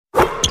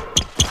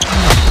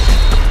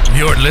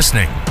You're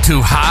listening to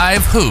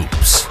Hive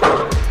Hoops,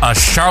 a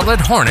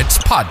Charlotte Hornets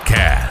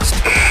podcast.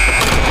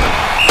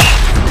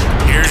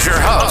 Here's your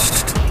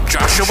host,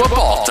 Joshua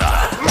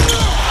Balta.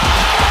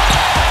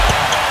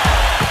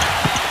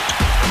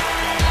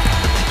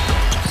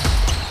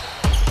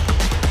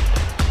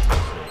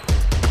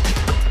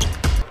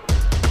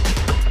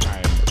 I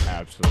am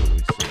absolutely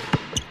sick.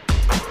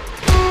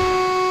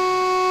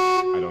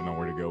 I don't know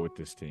where to go with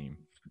this team.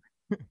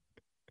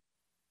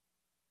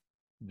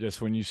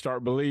 Just when you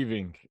start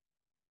believing,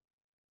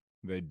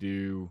 they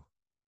do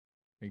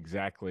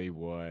exactly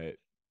what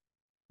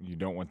you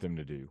don't want them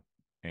to do.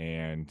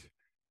 And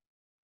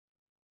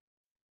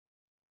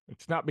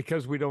it's not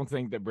because we don't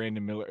think that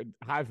Brandon Miller...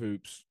 Hive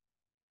Hoops,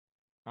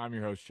 I'm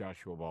your host,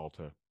 Joshua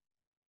Balta.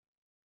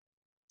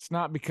 It's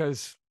not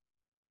because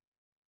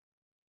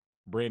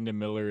Brandon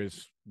Miller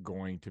is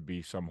going to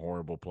be some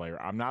horrible player.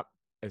 I'm not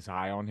as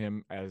high on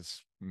him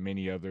as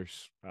many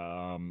others.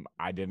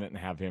 I didn't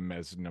have him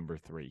as number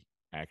 3,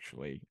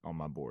 actually, on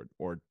my board,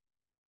 or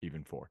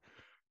even 4.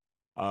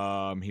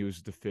 He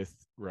was the 5th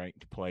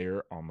ranked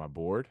player on my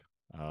board.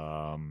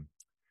 I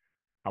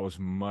was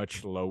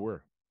much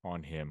lower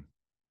on him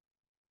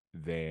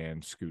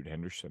than Scoot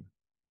Henderson.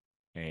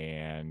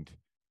 And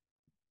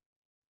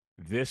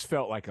this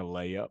felt like a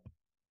layup.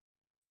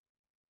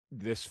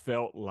 This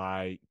felt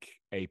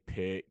like a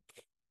pick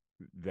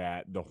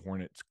that the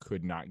Hornets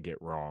could not get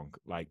wrong.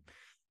 Like,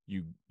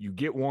 you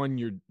get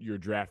 1, you're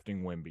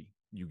drafting Wemby.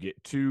 You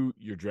get 2,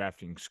 you're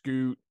drafting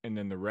Scoot, and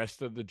then the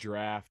rest of the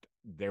draft,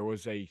 there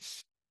was a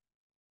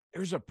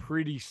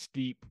pretty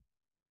steep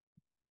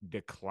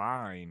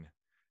decline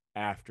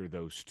after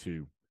those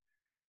 2.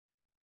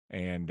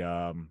 And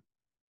I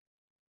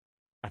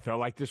felt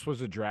like this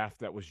was a draft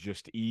that was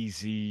just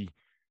easy.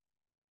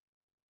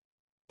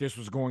 This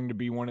was going to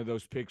be one of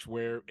those picks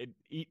where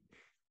it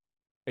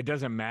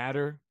doesn't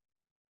matter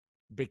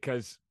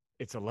because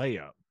it's a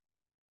layup.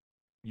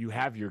 You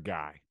have your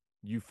guy.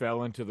 You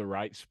fell into the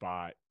right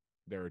spot.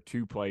 There are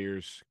 2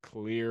 players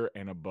clear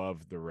and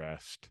above the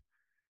rest.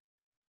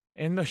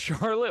 And the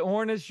Charlotte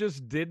Hornets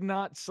just did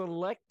not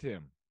select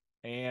him.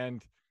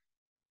 And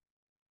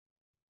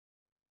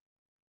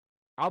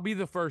I'll be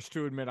the first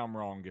to admit I'm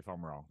wrong if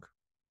I'm wrong.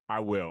 I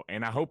will,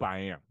 and I hope I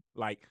am.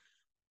 Like,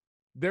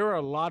 there are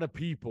a lot of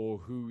people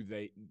who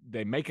they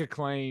make a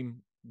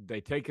claim,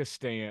 they take a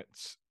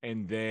stance,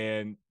 and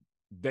then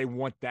they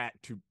want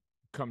that to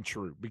come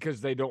true because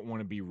they don't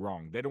want to be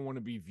wrong. They don't want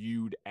to be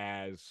viewed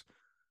as,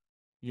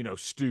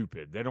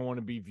 stupid. They don't want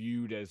to be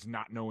viewed as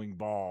not knowing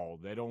ball.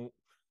 They don't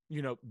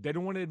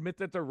want to admit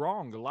that they're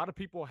wrong. A lot of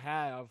people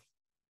have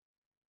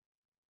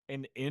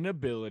an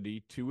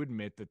inability to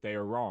admit that they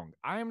are wrong.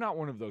 I am not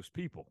one of those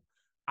people.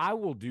 I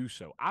will do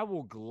so. I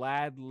will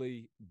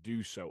gladly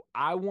do so.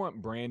 I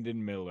want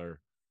Brandon Miller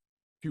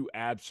to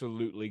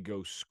absolutely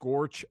go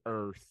scorch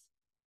earth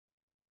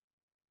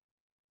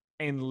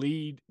and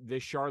lead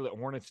this Charlotte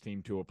Hornets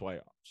team to a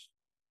playoffs.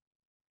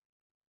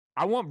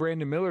 I want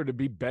Brandon Miller to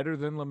be better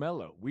than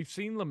LaMelo. We've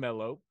seen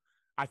LaMelo.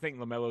 I think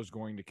LaMelo is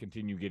going to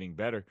continue getting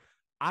better.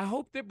 I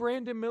hope that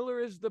Brandon Miller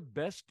is the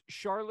best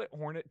Charlotte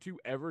Hornet to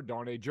ever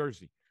don a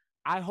jersey.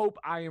 I hope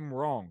I am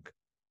wrong.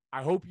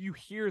 I hope you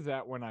hear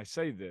that when I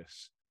say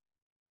this.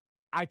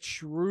 I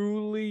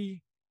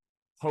truly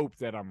hope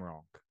that I'm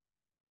wrong.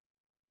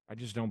 I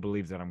just don't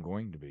believe that I'm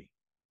going to be.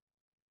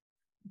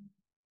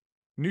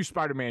 New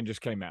Spider-Man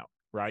just came out,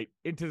 right?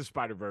 Into the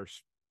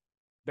Spider-Verse.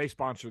 They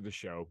sponsor the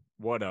show.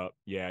 What up?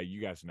 Yeah,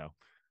 you guys know.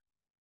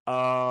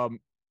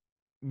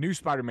 New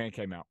Spider-Man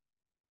came out.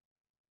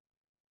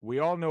 We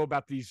all know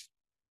about these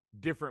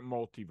different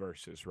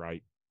multiverses,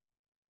 right?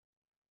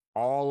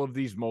 All of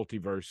these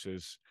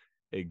multiverses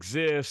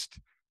exist.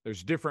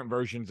 There's different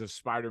versions of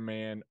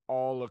Spider-Man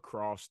all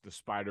across the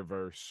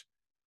Spider-Verse.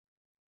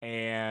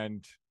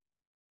 And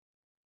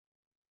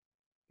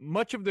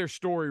much of their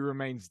story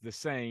remains the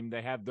same.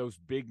 They have those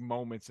big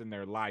moments in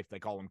their life. They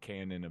call them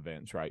canon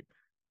events, right?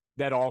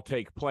 That all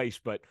take place.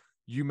 But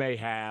you may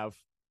have,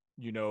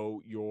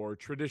 your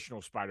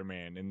traditional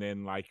Spider-Man. And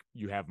then,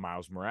 you have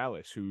Miles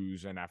Morales,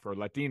 who's an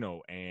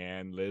Afro-Latino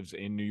and lives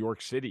in New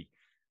York City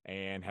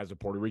and has a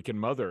Puerto Rican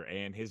mother.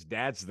 And his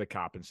dad's the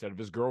cop instead of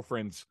his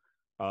girlfriend's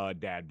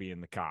dad being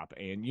the cop.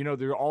 And,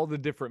 there are all the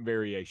different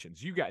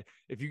variations.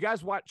 If you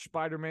guys watch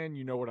Spider-Man,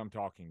 you know what I'm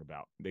talking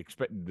about,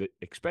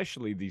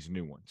 especially these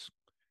new ones,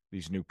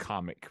 these new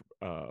comic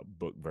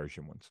book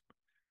version ones.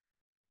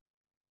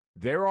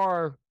 There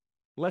are,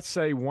 let's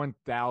say,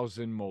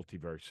 1,000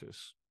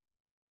 multiverses,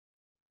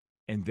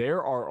 and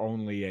there are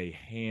only a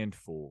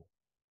handful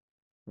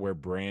where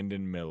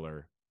Brandon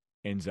Miller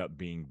ends up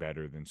being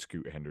better than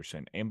Scoot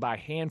Henderson. And by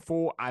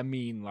handful, I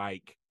mean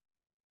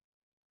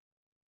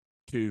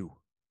 2.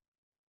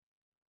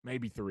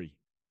 Maybe 3.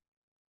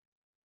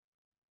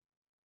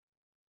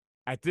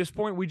 At this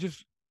point,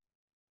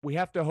 we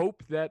have to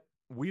hope that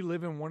we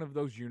live in one of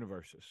those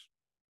universes.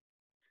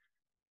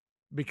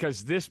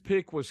 Because this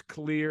pick was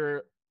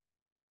clear.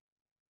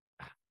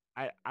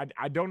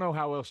 I don't know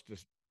how else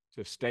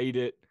to state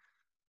it.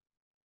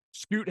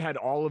 Scoot had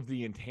all of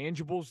the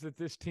intangibles that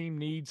this team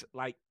needs.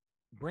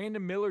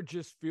 Brandon Miller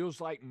just feels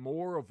like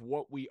more of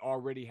what we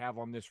already have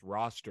on this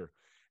roster.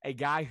 A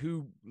guy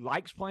who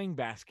likes playing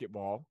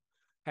basketball,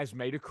 has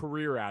made a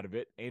career out of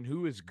it, and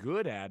who is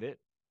good at it,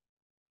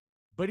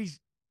 but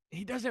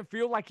he doesn't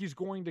feel like he's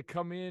going to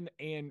come in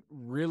and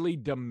really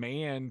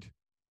demand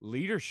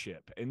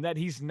leadership, and that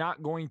he's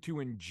not going to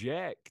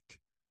inject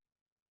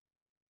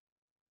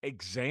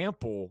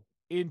example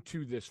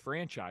into this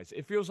franchise.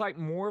 It feels like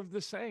more of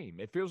the same.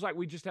 It feels like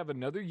we just have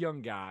another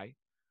young guy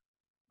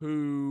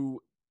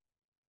who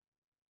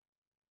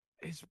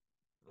is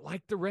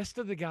like the rest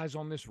of the guys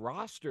on this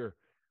roster.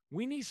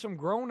 We need some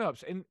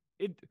grown-ups.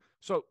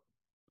 So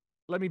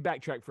let me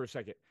backtrack for a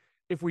second.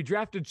 If we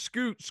drafted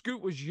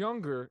Scoot was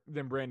younger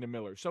than Brandon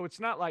Miller. So it's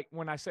not like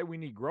when I say we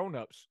need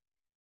grown-ups,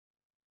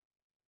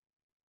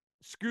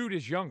 Scoot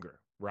is younger,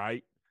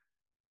 right?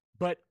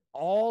 But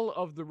all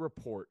of the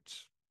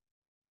reports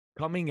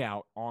coming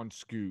out on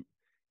Scoot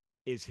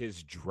is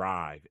his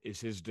drive,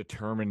 is his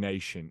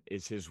determination,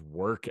 is his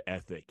work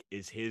ethic,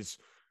 is his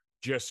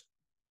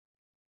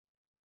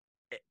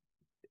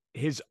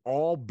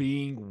all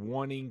being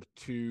wanting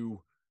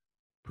to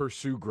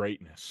pursue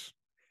greatness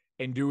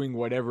and doing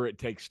whatever it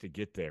takes to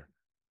get there.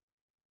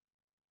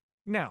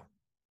 Now,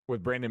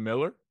 with Brandon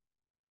Miller,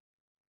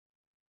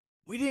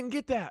 we didn't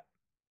get that.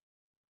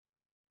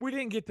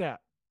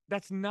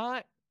 That's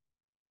not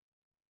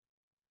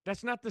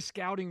the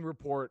scouting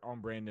report on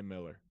Brandon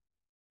Miller.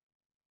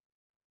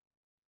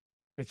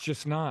 It's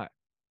just not.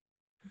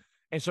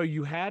 And so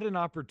you had an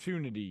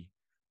opportunity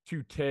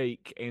to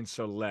take and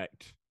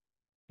select,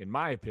 in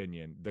my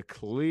opinion, the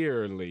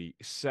clearly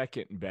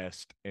second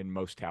best and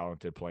most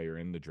talented player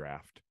in the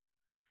draft,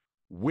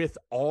 with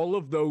all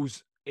of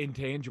those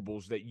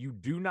intangibles that you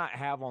do not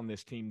have on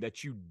this team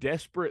that you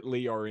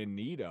desperately are in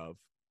need of,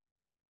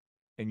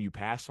 and you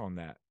pass on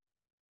that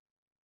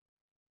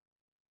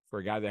for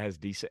a guy that has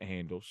decent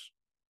handles,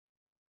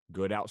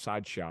 good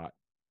outside shot,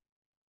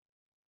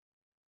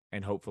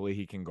 and hopefully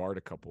he can guard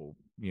a couple,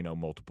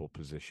 multiple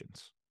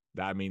positions.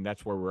 I mean,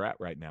 that's where we're at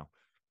right now.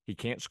 He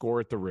can't score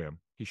at the rim.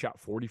 He shot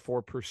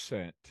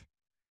 44%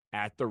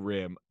 at the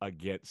rim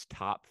against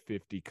top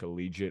 50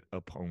 collegiate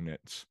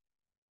opponents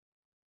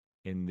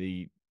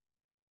in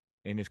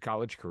his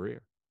college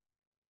career.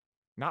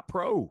 Not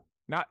pro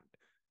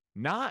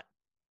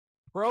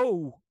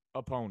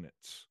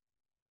opponents.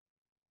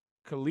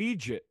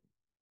 Collegiate,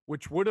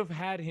 which would have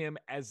had him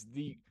as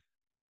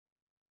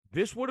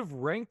this would have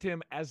ranked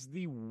him as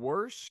the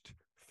worst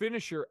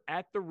finisher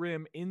at the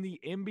rim in the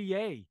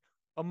NBA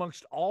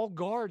amongst all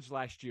guards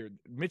last year.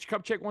 Mitch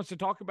Kupchak wants to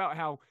talk about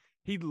how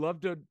he'd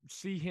love to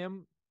see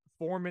him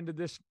form into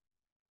this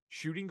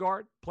shooting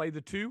guard, play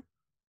the two.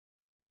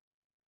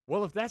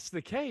 Well, if that's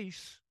the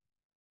case,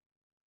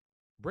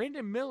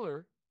 Brandon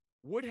Miller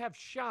would have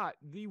shot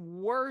the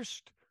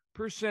worst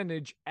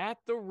percentage at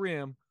the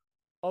rim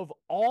of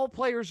all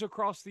players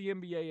across the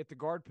NBA at the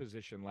guard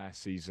position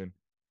last season,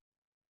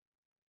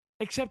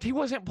 except he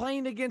wasn't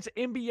playing against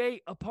NBA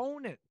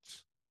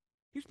opponents.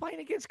 He's playing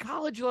against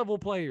college-level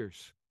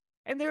players.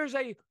 And there's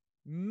a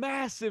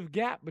massive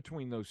gap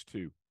between those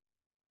two.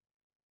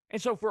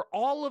 And so for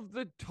all of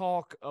the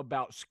talk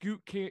about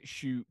Scoot can't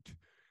shoot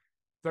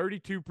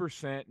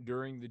 32%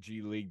 during the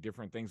G League,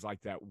 different things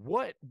like that,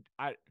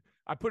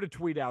 I put a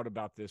tweet out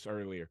about this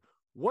earlier.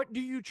 What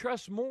do you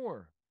trust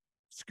more?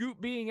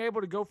 Scoot being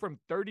able to go from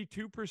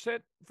 32%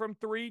 from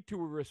three to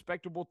a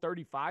respectable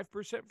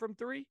 35% from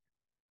three?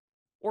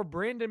 Or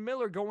Brandon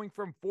Miller going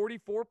from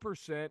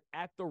 44%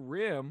 at the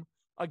rim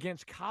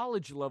against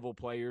college-level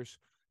players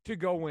to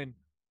going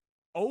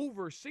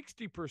over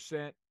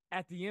 60%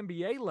 at the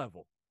NBA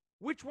level?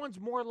 Which one's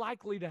more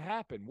likely to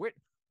happen?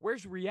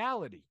 Where's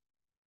reality?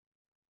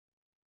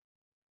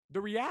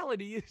 The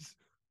reality is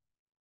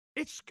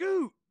it's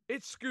Scoot.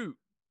 It's Scoot.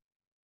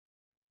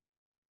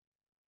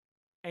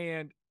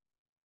 And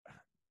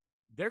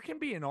there can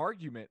be an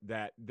argument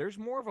that there's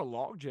more of a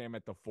logjam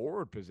at the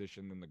forward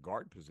position than the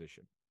guard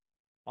position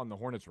on the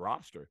Hornets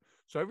roster.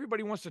 So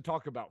everybody wants to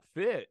talk about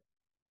fit.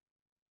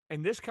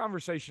 And this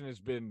conversation has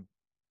been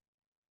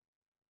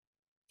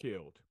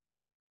killed.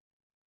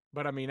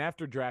 But, I mean,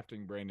 after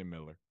drafting Brandon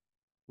Miller,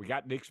 we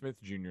got Nick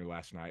Smith Jr.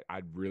 last night.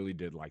 I really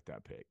did like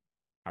that pick.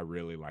 I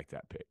really like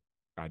that pick.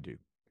 I do.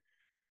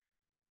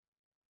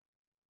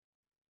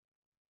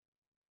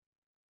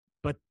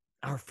 But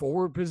our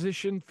forward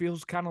position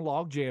feels kind of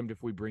log-jammed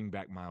if we bring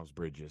back Miles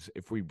Bridges,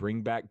 if we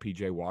bring back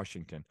P.J.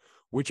 Washington,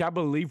 which I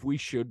believe we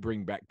should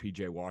bring back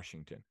P.J.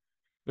 Washington.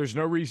 There's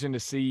no reason to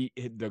see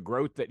the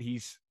growth that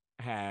he's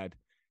had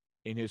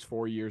in his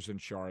 4 years in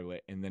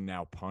Charlotte and then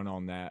now punt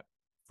on that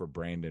for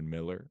Brandon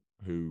Miller,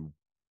 who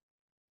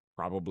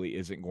probably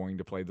isn't going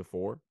to play the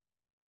four,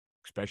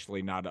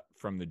 especially not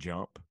from the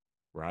jump,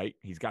 right?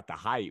 He's got the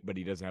height, but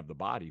he doesn't have the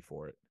body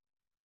for it.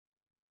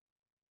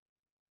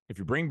 If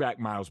you bring back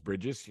Miles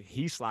Bridges,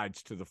 he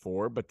slides to the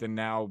four, but then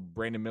now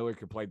Brandon Miller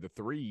could play the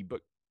three,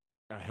 but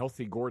a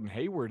healthy Gordon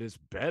Hayward is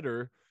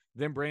better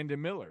than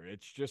Brandon Miller.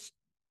 It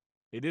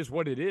is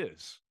what it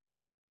is.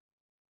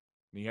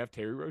 And you have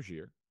Terry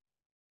Rozier,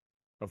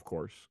 of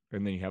course,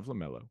 and then you have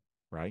LaMelo,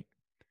 right?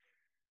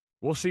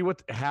 We'll see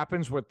what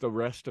happens with the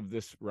rest of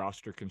this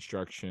roster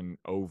construction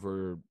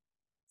over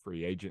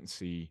free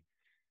agency.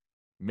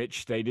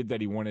 Mitch stated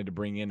that he wanted to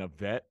bring in a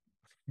vet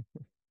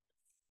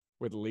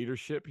with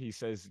leadership. He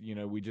says,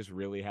 we just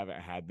really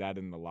haven't had that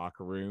in the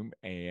locker room,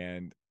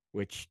 and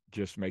which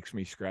just makes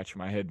me scratch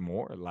my head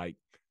more. Like,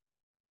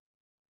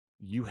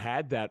 you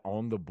had that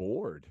on the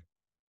board.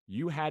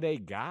 You had a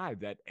guy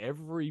that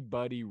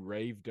everybody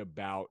raved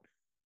about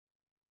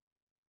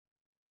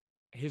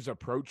his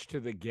approach to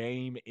the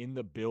game in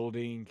the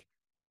building,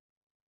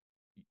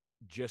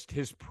 just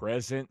his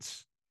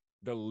presence,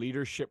 the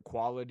leadership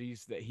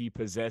qualities that he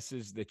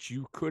possesses that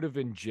you could have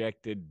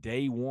injected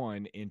day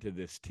one into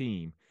this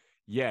team.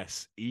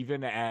 Yes,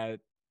 even as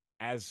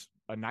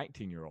a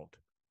 19-year-old.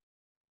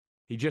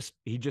 He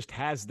just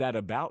has that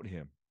about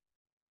him.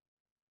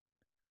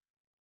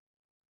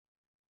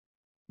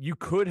 You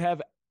could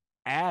have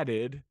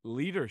added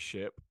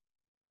leadership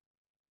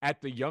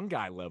at the young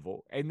guy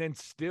level and then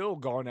still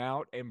gone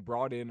out and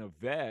brought in a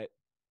vet,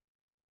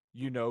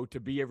 to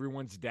be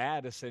everyone's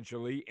dad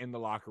essentially in the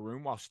locker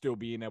room while still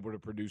being able to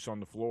produce on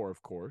the floor,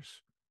 of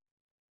course.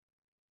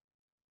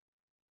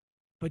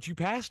 But you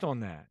passed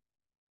on that.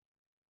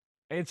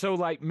 And so,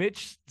 like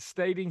Mitch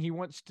stating he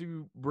wants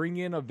to bring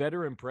in a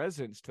veteran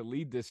presence to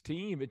lead this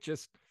team, it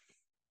just,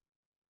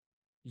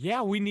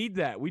 yeah, we need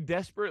that. We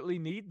desperately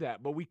need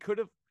that. But we could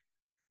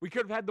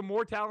have had the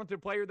more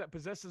talented player that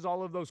possesses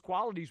all of those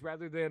qualities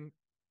rather than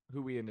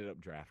who we ended up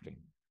drafting.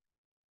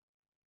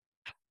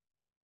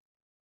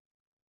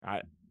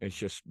 It's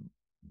just,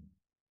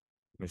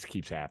 this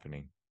keeps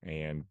happening.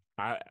 And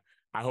I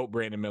hope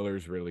Brandon Miller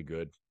is really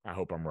good. I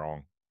hope I'm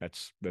wrong.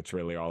 That's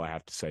really all I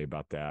have to say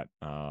about that.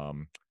 Got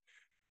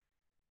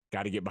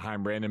to get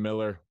behind Brandon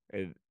Miller.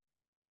 It's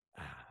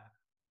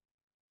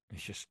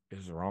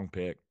the wrong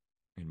pick,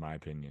 in my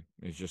opinion.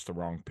 It's just the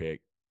wrong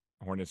pick.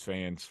 Hornets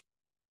fans,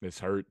 this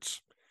hurts.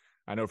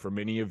 I know for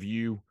many of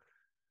you,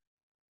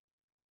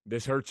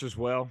 this hurts as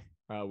well.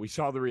 We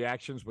saw the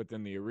reactions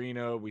within the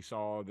arena. We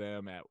saw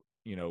them at,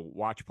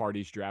 watch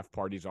parties, draft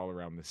parties all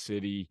around the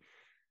city.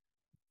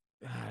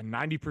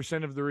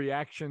 90% of the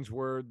reactions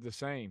were the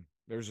same.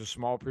 There's a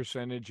small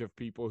percentage of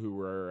people who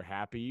were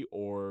happy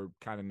or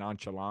kind of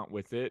nonchalant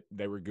with it.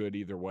 They were good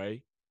either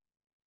way.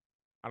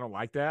 I don't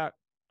like that.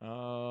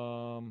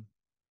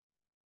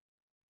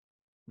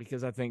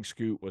 Because I think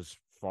Scoot was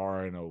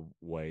far and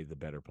away the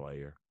better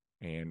player.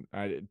 And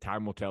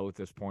time will tell at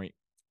this point.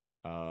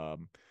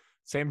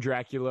 Sam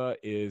Dracula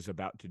is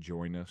about to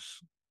join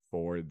us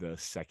for the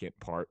second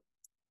part.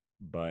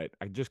 But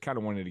I just kind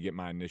of wanted to get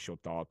my initial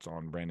thoughts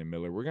on Brandon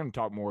Miller. We're going to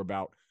talk more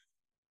about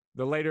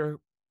the later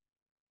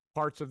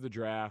parts of the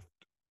draft.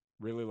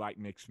 Really like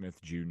Nick Smith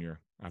Jr.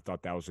 I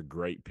thought that was a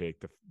great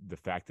pick. The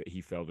fact that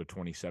he fell to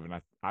 27,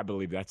 I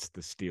believe that's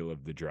the steal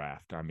of the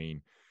draft. I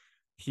mean,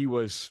 he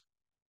was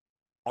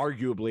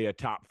arguably a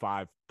top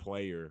 5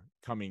 player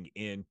coming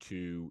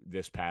into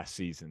this past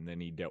season. Then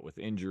he dealt with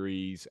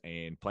injuries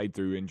and played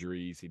through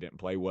injuries. He didn't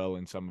play well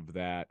in some of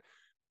that.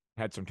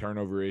 Had some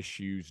turnover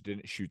issues,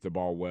 didn't shoot the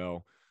ball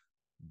well.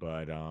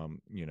 But,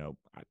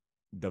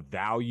 the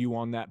value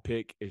on that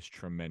pick is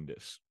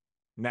tremendous.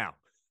 Now,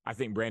 I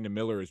think Brandon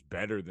Miller is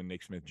better than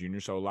Nick Smith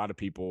Jr., so a lot of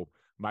people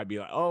might be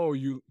like, oh,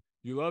 you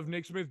love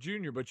Nick Smith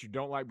Jr., but you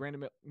don't like Brandon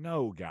Miller.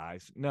 No,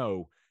 guys,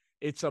 no.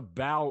 It's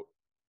about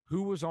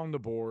who was on the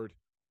board,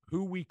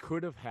 who we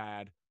could have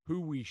had, who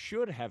we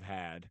should have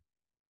had,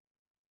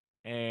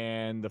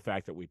 and the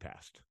fact that we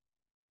passed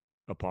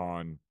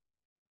upon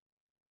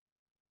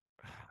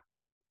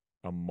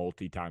a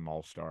multi-time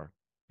All-Star,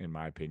 in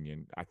my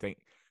opinion. I think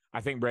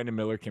Brandon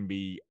Miller can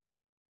be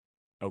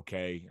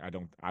okay. I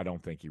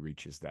don't think he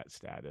reaches that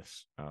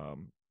status. I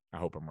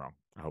hope I'm wrong.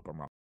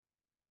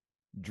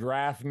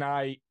 Draft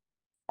night,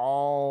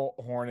 all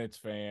Hornets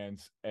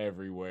fans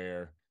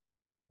everywhere.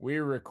 We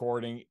are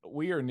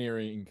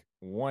nearing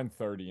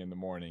 1:30 in the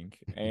morning.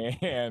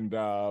 And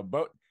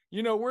but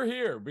we're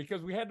here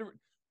because we had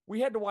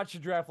to watch the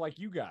draft like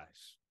you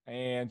guys.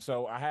 And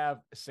so I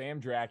have Sam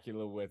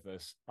Dracula with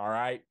us. All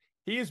right.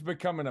 He is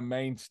becoming a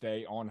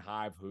mainstay on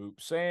Hive Hoop.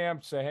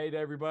 Sam, say hey to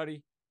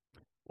everybody.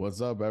 What's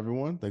up,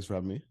 everyone? Thanks for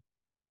having me.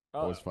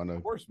 Always fun to.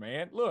 Of course,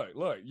 man. Look,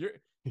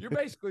 you're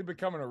basically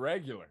becoming a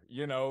regular.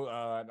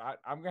 I'm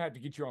gonna have to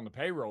get you on the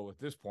payroll at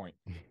this point.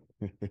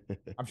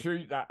 I'm sure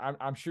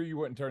you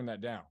wouldn't turn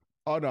that down.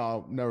 Oh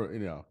no,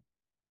 never.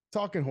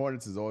 Talking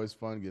Hornets is always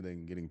fun.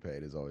 Getting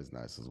paid is always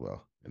nice as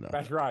well.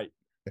 That's right.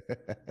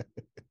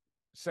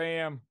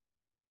 Sam,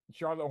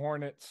 Charlotte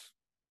Hornets,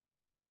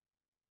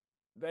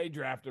 they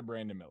drafted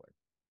Brandon Miller.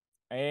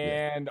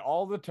 And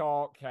all the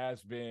talk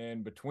has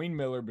been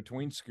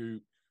between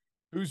Scoot.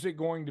 Who's it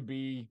going to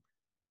be?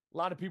 A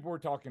lot of people were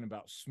talking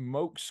about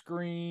smoke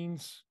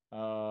screens.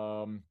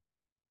 Nobody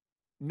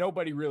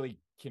really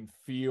can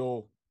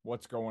feel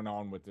what's going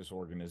on with this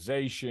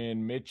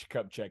organization. Mitch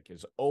Kupchak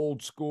is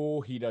old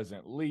school. He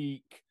doesn't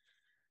leak.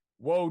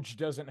 Woj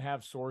doesn't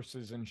have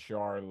sources in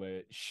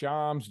Charlotte.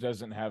 Shams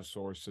doesn't have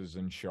sources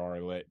in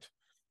Charlotte.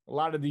 A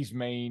lot of these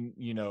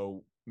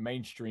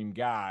mainstream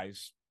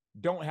guys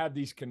don't have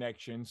these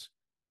connections.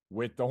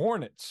 with the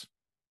Hornets.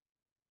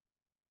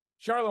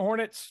 Charlotte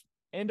Hornets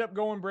end up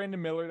going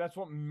Brandon Miller. That's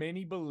what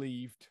many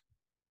believed.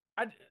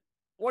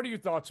 What are your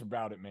thoughts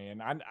about it,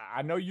 man?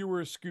 I know you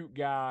were a Scoot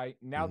guy.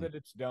 Now that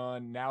it's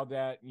done, now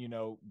that,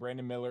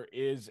 Brandon Miller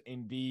is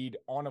indeed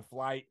on a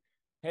flight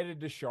headed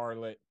to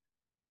Charlotte,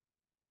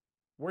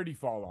 where do you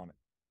fall on it?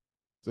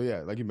 So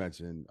yeah, like you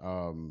mentioned,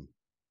 I'm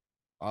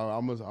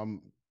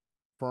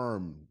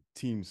firm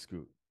team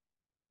Scoot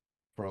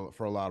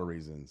for a lot of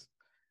reasons,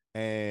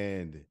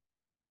 and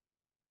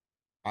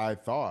I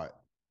thought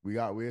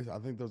I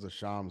think there was a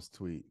Shams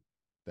tweet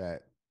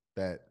that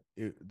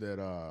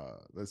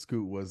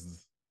Scoot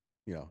was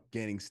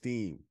gaining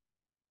steam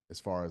as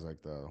far as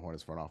like the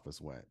Hornets front office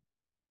went.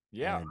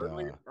 Yeah,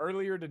 and,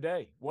 earlier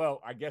today.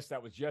 Well, I guess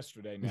that was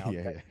yesterday now.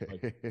 Yeah.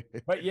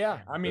 But yeah,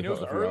 I mean, it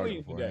was early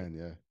in the day.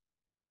 Yeah.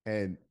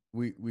 And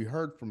we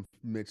heard from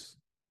Mitch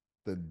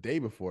the day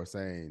before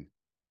saying,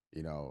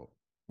 we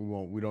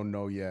don't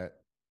know yet.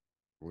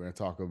 We're going to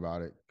talk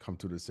about it, come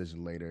to a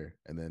decision later,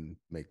 and then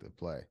make the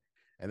play.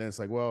 And then it's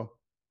like, well,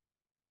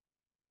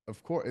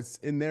 of course, it's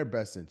in their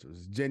best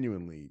interest,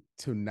 genuinely,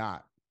 to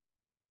not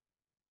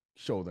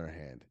show their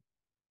hand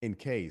in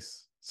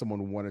case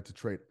someone wanted to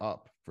trade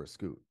up for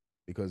Scoot,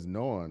 because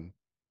no one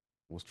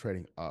was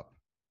trading up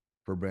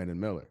for Brandon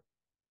Miller.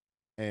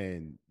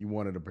 And you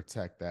wanted to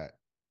protect that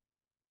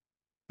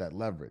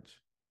leverage.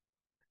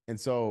 And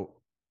so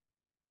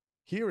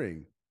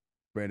hearing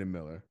Brandon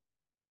Miller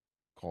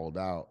called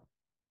out,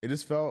 it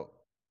just felt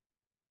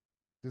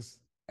just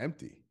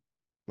empty.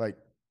 Like,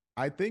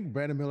 I think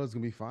Brandon Miller is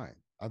gonna be fine.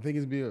 I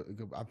think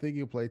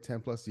he'll play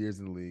 10 plus years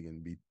in the league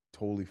and be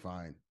totally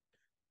fine.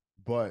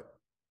 But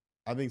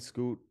I think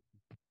Scoot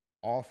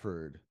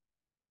offered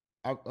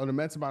an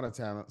immense amount of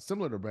talent,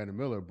 similar to Brandon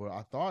Miller, but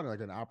I thought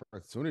like an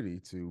opportunity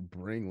to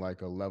bring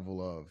like a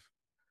level of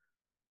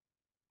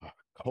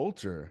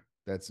culture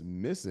that's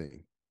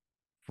missing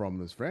from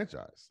this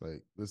franchise.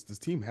 Like this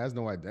team has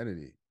no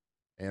identity.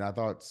 And I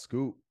thought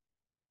Scoot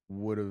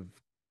would have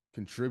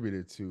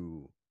contributed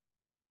to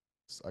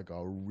like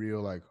a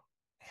real like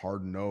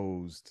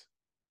hard-nosed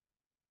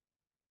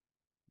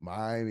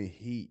Miami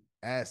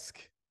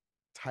Heat-esque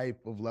type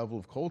of level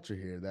of culture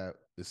here that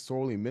is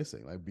sorely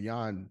missing, like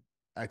beyond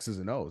X's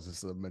and O's.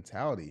 It's a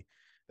mentality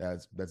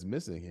that's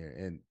missing here.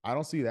 And I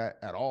don't see that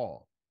at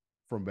all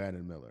from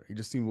Brandon Miller. He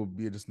just seemed to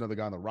be just another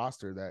guy on the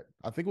roster that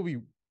I think will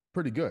be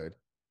pretty good.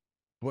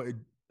 But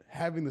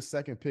having the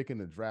second pick in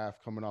the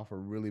draft coming off a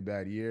really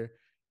bad year,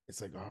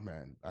 it's like, oh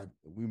man,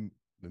 we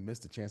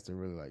missed a chance to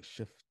really like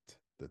shift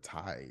the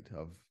tide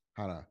of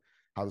kind of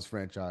how this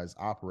franchise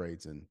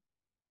operates. And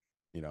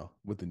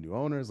with the new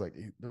owners, like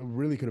it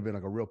really could have been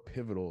like a real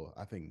pivotal,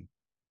 I think,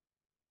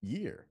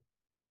 year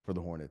for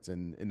the Hornets.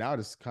 And now it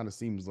just kind of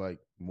seems like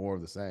more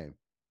of the same.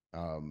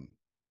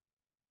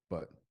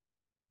 But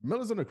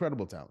Miller's an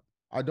incredible talent.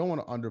 I don't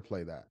want to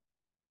underplay that.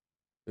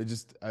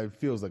 It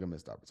feels like a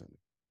missed opportunity.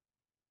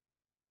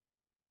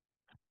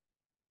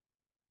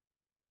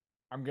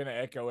 I'm going to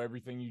echo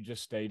everything you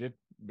just stated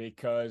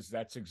because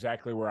that's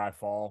exactly where I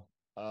fall.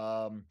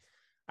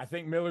 I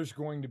think Miller's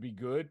going to be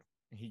good.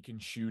 He can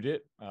shoot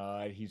it.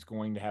 He's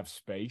going to have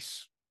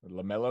space.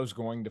 LaMelo's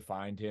going to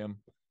find him.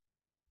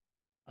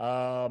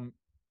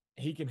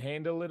 He can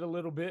handle it a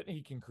little bit.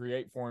 He can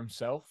create for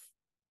himself.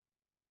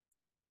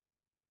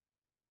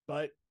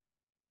 But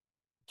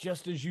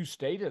just as you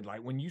stated,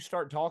 like when you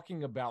start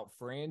talking about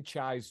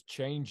franchise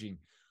changing,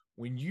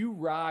 when you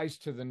rise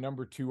to the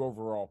number 2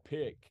 overall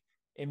pick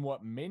in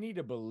what many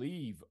to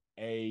believe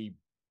a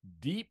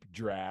deep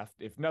draft,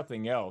 if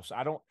nothing else,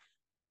 I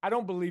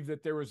don't believe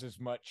that there was as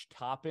much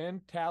top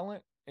end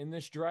talent in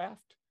this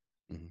draft.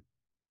 Mm-hmm.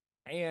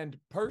 And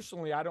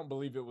personally, I don't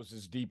believe it was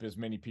as deep as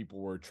many people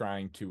were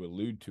trying to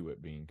allude to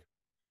it being.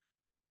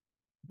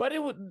 But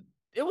it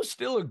was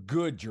still a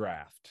good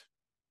draft.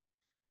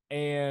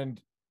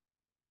 And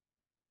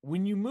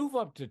when you move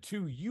up to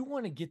 2, you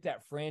want to get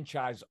that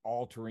franchise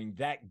altering,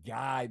 that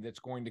guy that's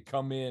going to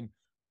come in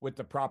with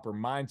the proper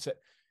mindset.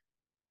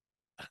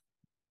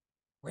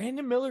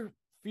 Brandon Miller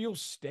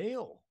feels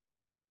stale.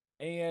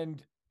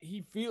 And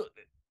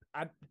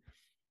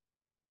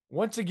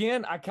once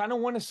again, I kind of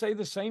want to say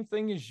the same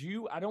thing as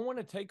you. I don't want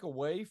to take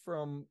away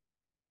from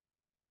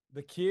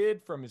the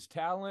kid, from his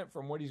talent,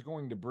 from what he's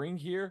going to bring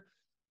here.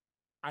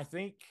 I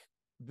think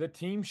the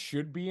team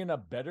should be in a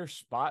better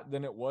spot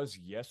than it was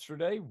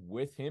yesterday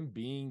with him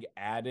being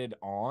added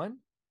on.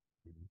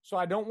 So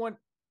I don't want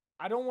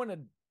to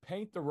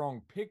paint the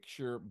wrong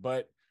picture,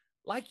 but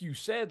like you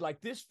said,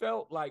 like this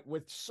felt like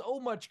with so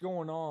much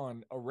going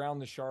on around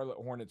the Charlotte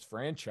Hornets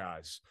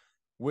franchise,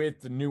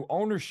 with the new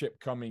ownership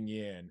coming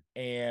in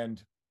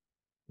and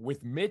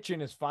with Mitch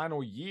in his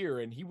final year,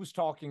 and he was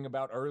talking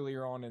about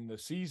earlier on in the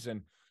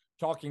season,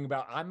 talking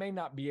about, I may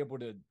not be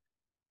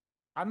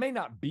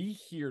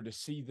here to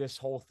see this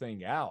whole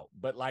thing out,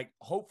 but like,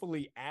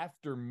 hopefully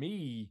after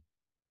me,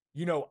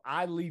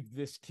 I leave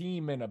this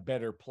team in a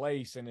better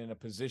place and in a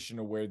position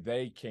of where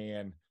they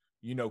can,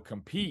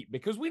 compete,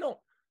 because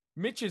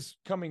Mitch is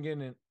coming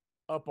in and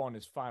up on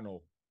his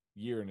final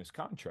year in his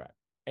contract.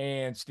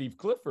 and Steve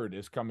Clifford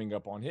is coming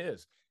up on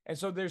his. And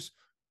so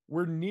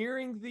we're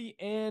nearing the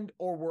end,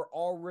 or we're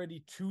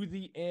already to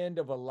the end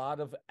of a lot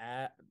of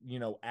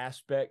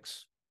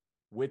aspects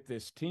with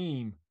this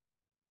team.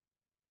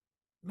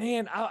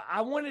 Man,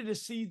 I wanted to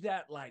see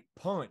that like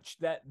punch,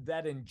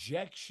 that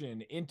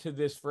injection into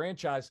this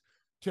franchise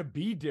to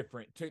be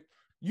different. To,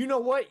 you know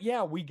what?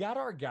 Yeah, we got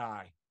our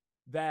guy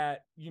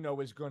that,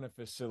 is going to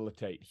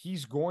facilitate.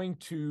 He's going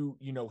to,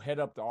 head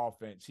up the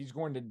offense. He's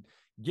going to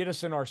get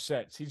us in our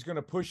sets. He's going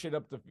to push it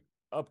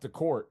up the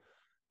court.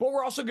 But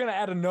we're also going to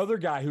add another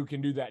guy who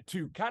can do that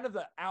too. Kind of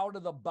the out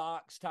of the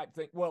box type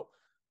thing. Well,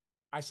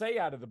 I say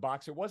out of the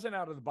box. It wasn't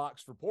out of the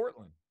box for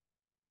Portland.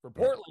 For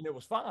Portland, it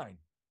was fine.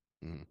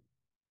 Mm-hmm.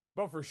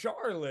 But for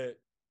Charlotte,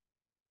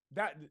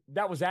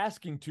 that was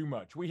asking too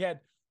much. We had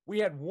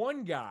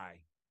one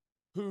guy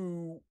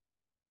who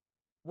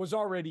was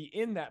already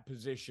in that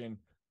position.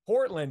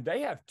 Portland,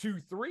 they have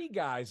 2-3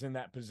 guys in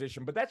that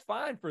position, but that's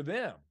fine for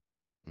them.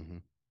 Mm-hmm.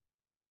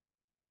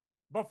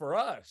 But for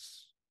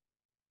us,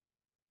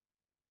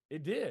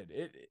 it did.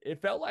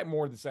 It felt like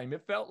more of the same.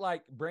 It felt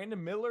like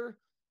Brandon Miller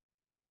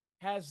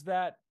has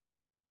that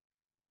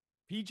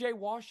PJ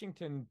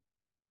Washington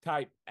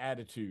type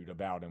attitude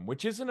about him,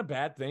 which isn't a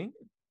bad thing.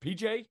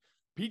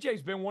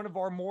 PJ's been one of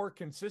our more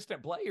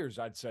consistent players,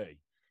 I'd say.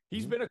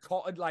 He's been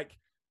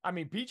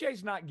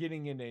PJ's not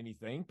getting into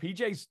anything.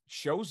 PJ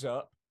shows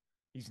up.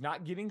 He's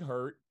not getting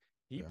hurt.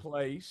 He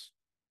plays.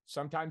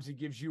 Sometimes he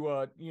gives you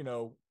a,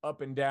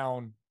 up and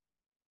down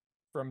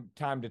from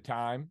time to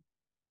time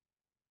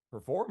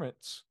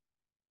performance,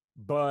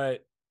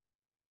 but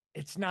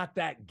it's not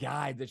that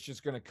guy that's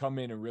just going to come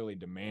in and really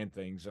demand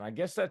things. And I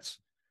guess that's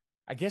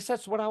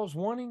what I was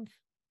wanting.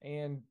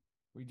 And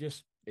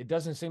it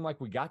doesn't seem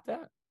like we got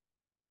that.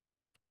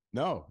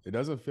 No, it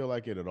doesn't feel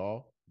like it at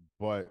all.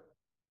 But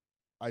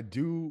I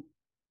do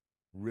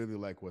really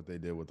like what they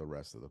did with the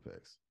rest of the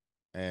picks.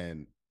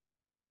 And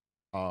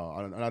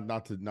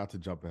not to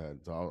jump ahead,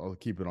 so I'll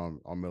keep it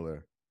on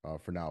Miller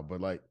for now. But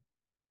like,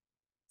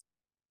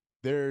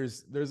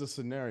 there's a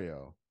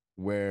scenario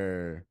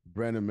where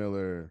Brandon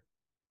Miller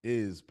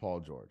is Paul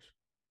George,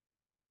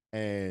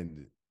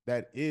 and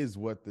that is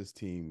what this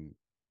team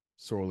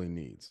sorely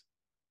needs.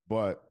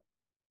 But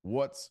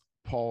what's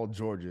Paul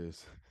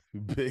George's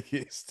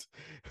biggest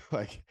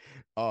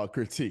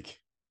critique,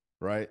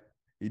 right?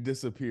 He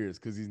disappears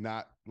because he's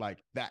not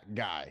like that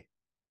guy,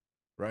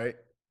 right?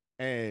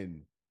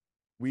 And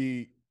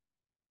we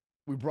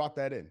brought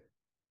that in.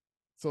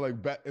 So like,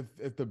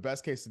 if the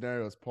best case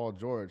scenario is Paul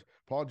George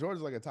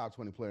is like a top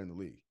 20 player in the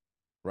league,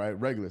 right?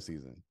 Regular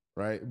season,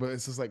 right? But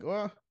it's just like,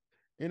 well,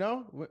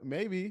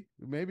 maybe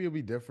it'll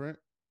be different.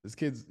 This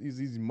kid's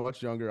he's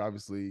much younger,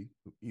 obviously.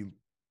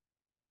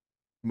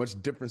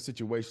 Much different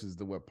situations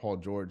than what Paul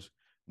George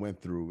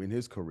went through in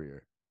his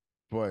career.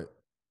 But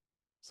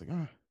it's like,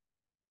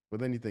 but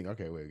then you think,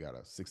 okay, wait, we got a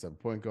 6'7"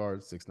 point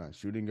guard, 6'9"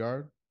 shooting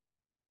guard.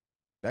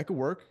 That could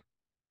work,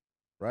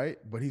 right?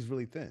 But he's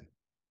really thin,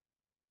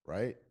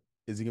 right?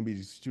 Is he going to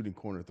be shooting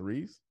corner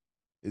threes?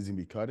 Is he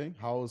going to be cutting?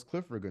 How is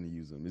Clifford going to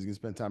use him? Is he going to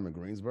spend time in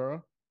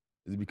Greensboro?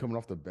 Is he be coming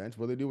off the bench?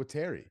 What do they do with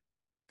Terry?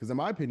 Because in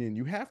my opinion,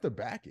 you have to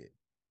back it.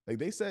 Like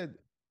they said,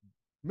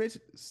 Mitch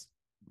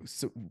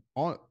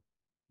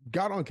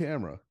got on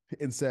camera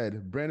and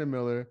said, Brandon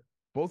Miller,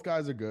 both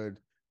guys are good.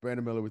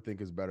 Brandon Miller we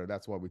think is better.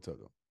 That's why we took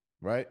him,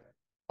 right?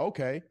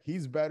 Okay,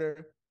 he's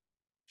better.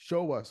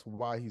 Show us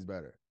why he's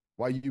better,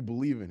 why you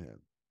believe in him.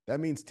 That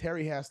means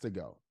Terry has to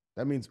go.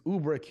 That means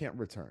Oubre can't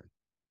return,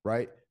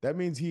 right? That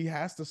means he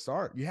has to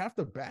start. You have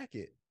to back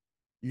it.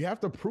 You have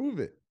to prove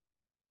it.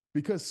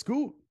 Because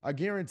Scoot, I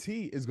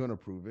guarantee, is going to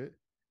prove it.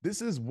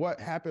 This is what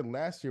happened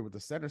last year with the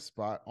center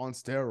spot on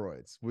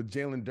steroids with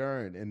Jalen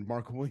Duren and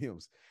Mark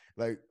Williams.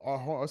 Like,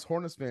 us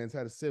Hornets fans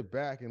had to sit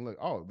back and look,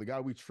 oh, the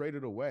guy we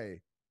traded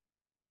away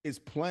is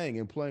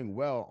playing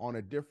well on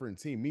a different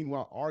team.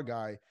 Meanwhile, our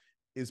guy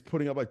is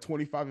putting up like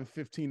 25 and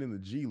 15 in the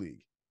G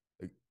League.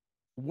 Like,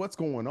 what's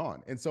going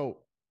on? And so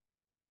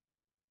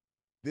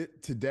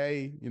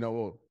today,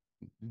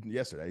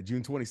 yesterday,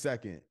 June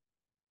 22nd,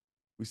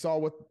 we saw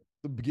what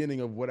the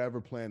beginning of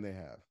whatever plan they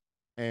have.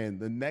 And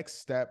the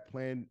next step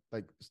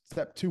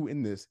step 2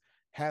 in this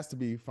has to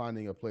be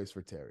finding a place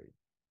for Terry.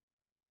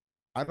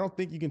 I don't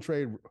think you can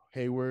trade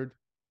Hayward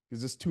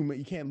because it's too many.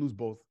 You can't lose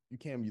both. You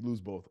can't lose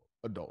both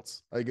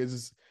adults. Like,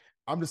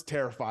 I'm just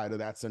terrified of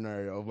that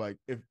scenario of like,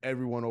 if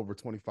everyone over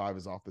 25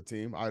 is off the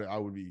team, I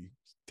would be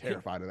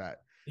terrified of that.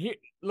 Here,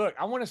 look,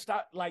 I want to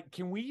stop. Like,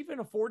 can we even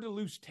afford to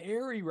lose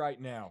Terry right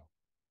now?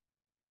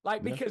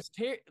 Like, because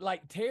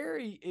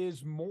Terry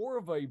is more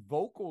of a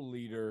vocal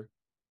leader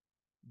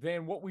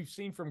than what we've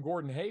seen from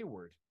Gordon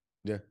Hayward.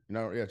 Yeah,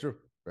 true.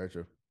 Very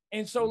true.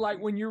 And so, like,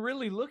 when you're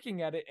really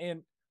looking at it,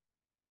 and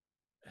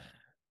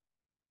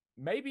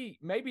maybe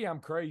I'm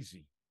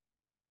crazy,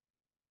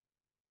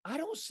 I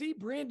don't see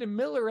Brandon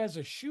Miller as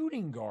a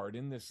shooting guard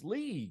in this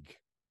league.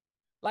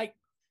 Like,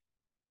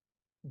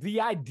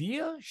 the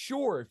idea,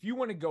 sure, if you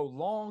want to go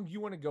long,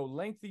 you want to go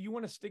lengthy, you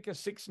want to stick a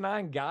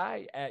 6'9"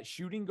 guy at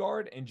shooting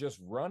guard and just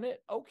run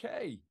it,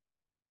 okay.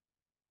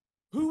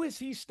 Who is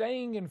he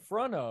staying in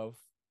front of?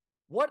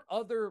 What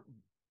other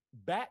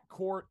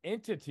backcourt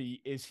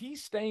entity is he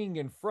staying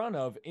in front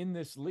of in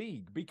this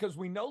league? Because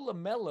we know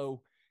LaMelo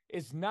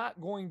is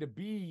not going to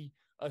be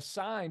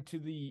assigned to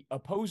the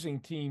opposing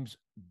team's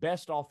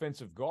best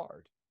offensive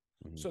guard.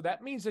 Mm-hmm. So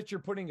that means that you're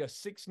putting a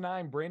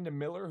 6'9" Brandon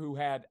Miller who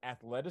had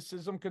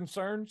athleticism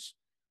concerns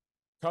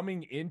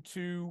coming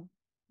into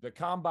the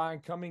combine,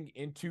 coming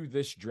into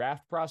this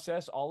draft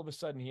process. All of a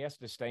sudden, he has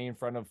to stay in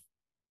front of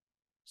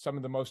some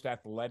of the most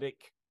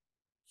athletic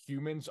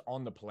humans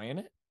on the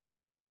planet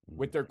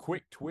with their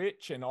quick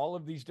twitch and all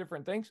of these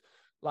different things.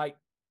 Like,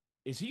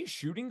 is he a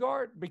shooting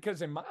guard?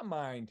 Because in my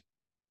mind,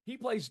 he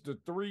plays the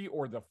 3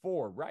 or the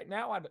 4. Right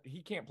now,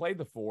 he can't play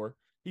the 4.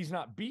 He's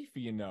not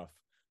beefy enough.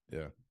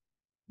 Yeah.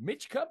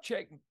 Mitch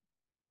Kupchak,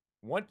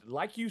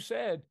 like you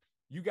said,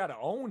 you got to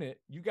own it.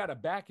 You got to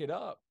back it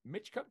up.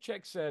 Mitch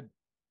Kupchak said,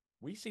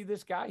 we see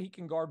this guy. He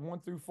can guard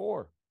 1 through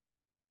 4.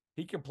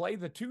 He can play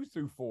the 2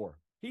 through 4.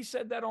 He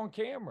said that on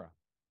camera.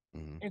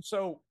 Mm-hmm. And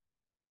so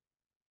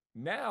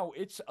now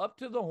it's up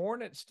to the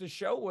Hornets to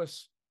show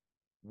us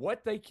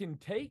what they can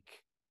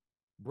take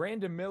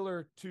Brandon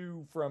Miller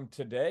to from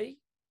today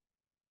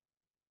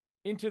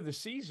into the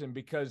season,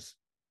 because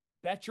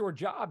that's your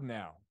job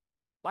now.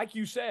 Like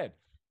you said,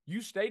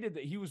 you stated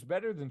that he was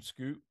better than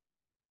Scoot.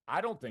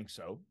 I don't think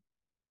so.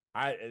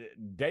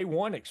 Day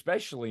one,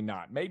 especially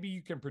not. Maybe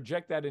you can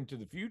project that into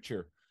the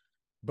future,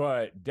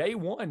 but day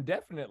one,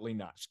 definitely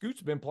not.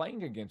 Scoot's been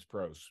playing against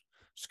pros.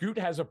 Scoot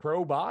has a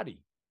pro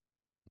body.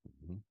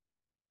 Mm-hmm.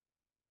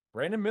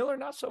 Brandon Miller,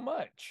 not so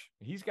much.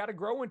 He's got to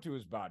grow into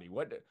his body.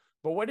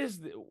 What is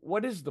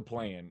the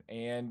plan?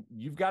 And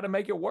you've got to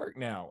make it work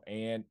now.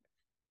 And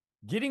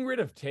getting rid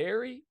of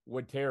Terry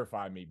would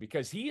terrify me,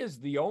 because he is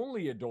the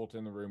only adult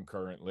in the room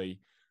currently,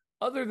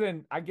 other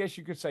than, I guess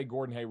you could say,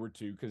 Gordon Hayward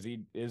too, because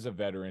he is a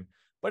veteran.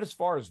 But as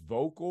far as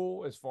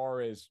vocal, as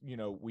far as,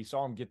 we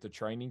saw him get the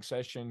training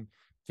session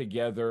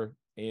together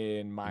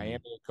in Miami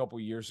a couple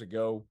years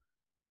ago.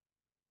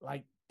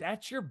 Like,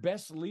 that's your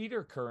best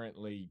leader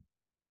currently.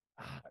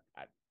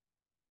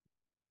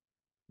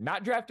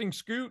 Not drafting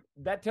Scoot,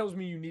 that tells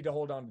me you need to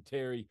hold on to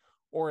Terry,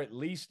 or at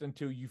least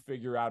until you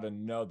figure out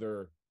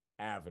another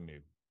avenue.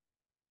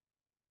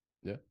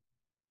 Yeah.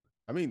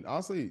 I mean,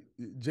 honestly,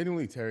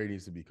 genuinely, Terry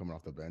needs to be coming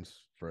off the bench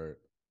for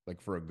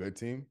a good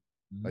team.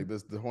 Mm-hmm. Like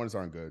the Hornets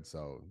aren't good,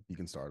 so you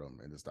can start them,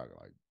 and it's not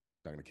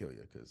gonna kill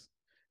you, because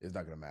it's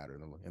not gonna matter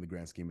in the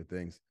grand scheme of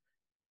things.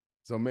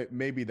 So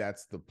maybe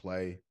that's the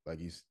play. Like,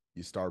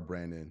 you start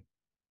Brandon,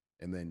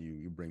 and then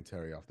you bring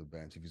Terry off the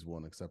bench if he's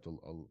willing to accept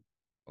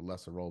a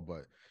lesser role.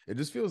 But it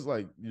just feels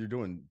like you're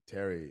doing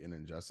Terry an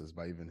injustice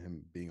by even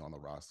him being on the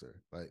roster.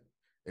 Like,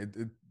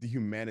 the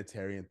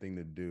humanitarian thing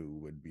to do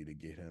would be to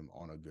get him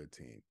on a good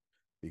team,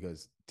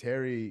 because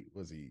Terry,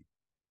 was he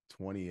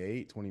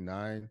 28,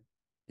 29?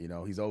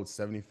 He's owed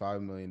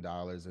 $75 million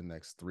in the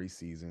next 3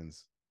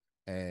 seasons,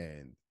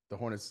 and the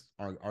Hornets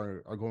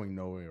are going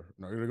nowhere.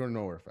 No, they're going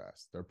nowhere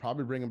fast. They're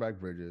probably bringing back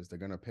Bridges. They're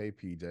going to pay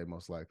PJ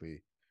most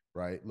likely,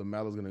 right?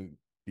 LaMelo's going to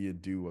be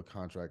due a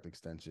contract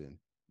extension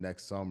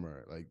next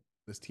summer. Like,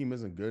 this team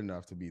isn't good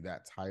enough to be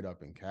that tied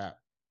up in cap.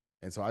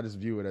 And so I just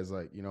view it as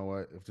like, you know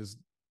what, if just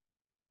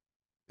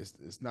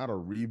it's not a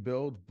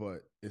rebuild,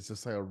 but it's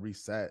just like a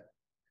reset,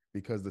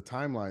 because the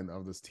timeline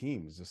of this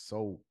team is just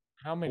so.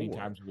 How many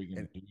times are we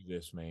going to do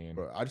this, man?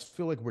 Bro, I just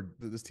feel like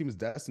this team is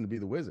destined to be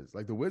the Wizards.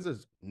 Like, the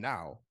Wizards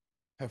now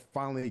have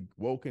finally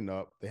woken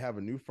up. They have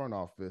a new front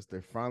office.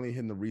 They're finally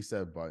hitting the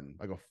reset button,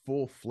 like a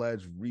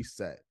full-fledged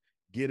reset,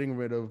 getting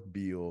rid of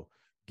Beal,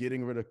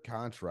 getting rid of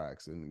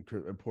contracts and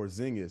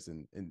Porzingis,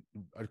 and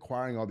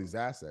acquiring all these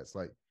assets.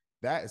 Like,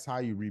 that is how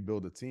you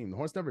rebuild a team. The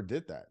Hornets never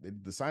did that.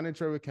 They signed and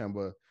trade with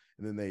Kemba,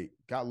 and then they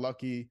got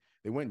lucky.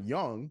 They went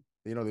young.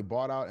 They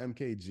bought out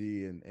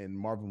MKG and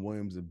Marvin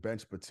Williams and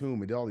bench Batum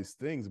and did all these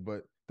things,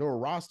 but there were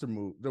roster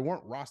moves. There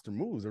weren't roster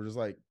moves. They were just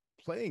like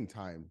playing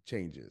time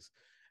changes.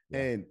 Yeah.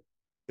 And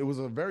it was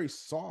a very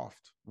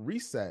soft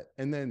reset.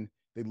 And then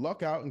they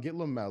luck out and get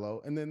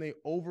LaMelo, and then they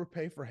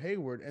overpay for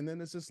Hayward, and then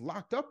it's just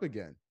locked up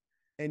again.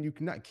 And you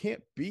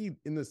can't be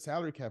in the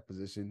salary cap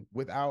position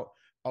without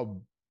a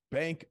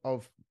bank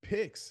of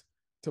picks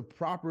to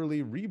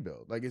properly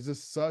rebuild. Like, it's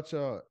just such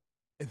a.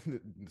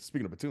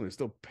 Speaking of Batum,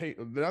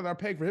 they're not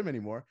paying for him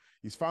anymore.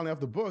 He's finally off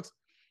the books,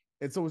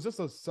 and so it was just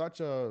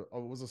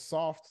a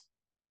soft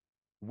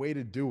way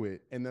to do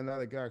it. And then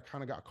that guy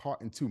kind of got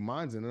caught in two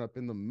minds and ended up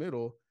in the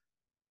middle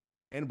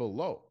and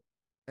below.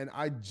 And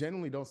I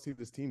genuinely don't see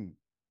this team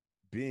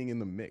being in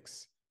the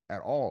mix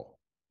at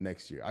all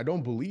next year. I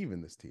don't believe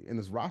in this team, in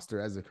this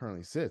roster as it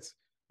currently sits.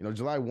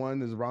 July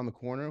 1 is around the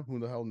corner. Who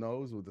the hell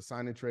knows? With the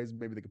signing trades,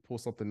 maybe they could pull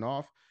something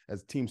off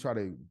as teams try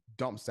to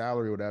dump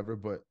salary or whatever.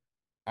 But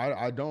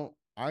I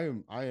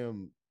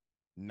am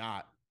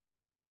not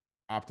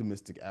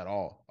optimistic at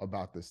all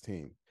about this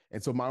team.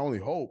 And so my only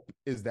hope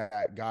is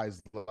that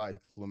guys like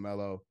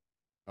LaMelo,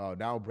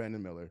 now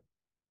Brandon Miller,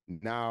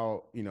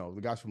 now,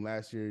 the guys from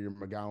last year, your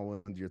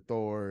McGowans, your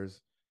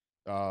Thors,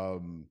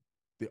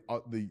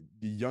 the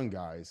young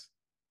guys,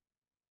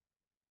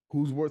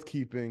 who's worth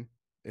keeping,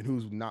 and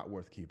who's not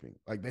worth keeping.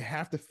 Like they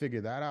have to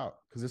figure that out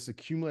because it's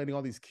accumulating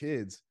all these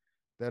kids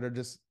that are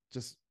just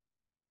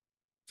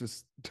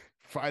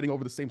fighting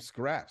over the same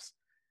scraps,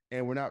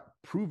 and we're not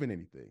proving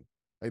anything.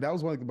 Like that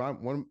was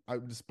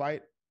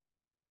despite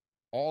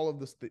all of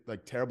the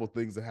like terrible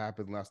things that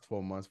happened in the last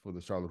 12 months for the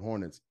Charlotte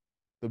Hornets.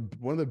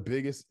 One of the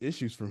biggest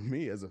issues for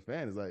me as a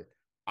fan is like,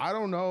 I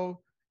don't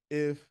know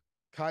if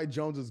Kai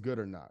Jones is good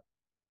or not.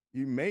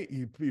 He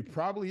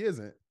probably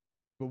isn't,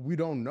 but we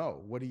don't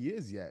know what he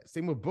is yet.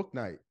 Same with Book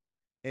Night.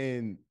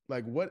 And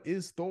like, what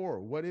is Thor?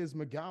 What is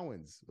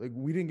McGowan's? Like,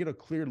 we didn't get a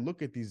clear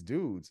look at these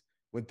dudes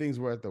when things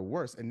were at their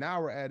worst. And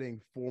now we're adding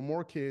 4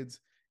 more kids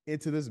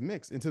into this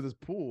mix, into this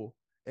pool.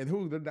 And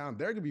who they're down,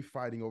 they're gonna be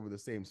fighting over the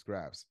same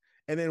scraps.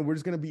 And then we're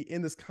just gonna be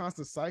in this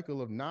constant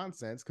cycle of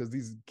nonsense because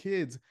these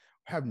kids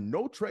have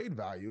no trade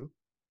value.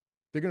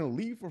 They're gonna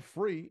leave for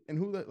free,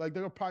 and they're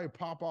gonna probably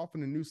pop off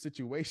in a new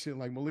situation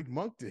like Malik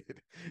Monk did.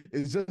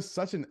 It's just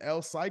such an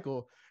L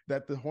cycle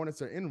that the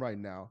Hornets are in right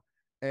now,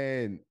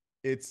 and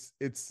it's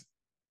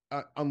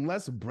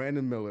unless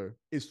Brandon Miller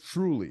is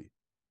truly,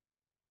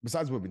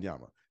 besides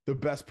Wembanyama, the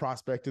best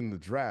prospect in the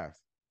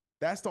draft,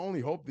 that's the only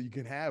hope that you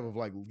can have of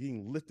like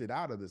being lifted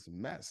out of this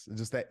mess.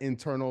 It's just that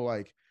internal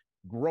like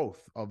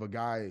growth of a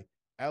guy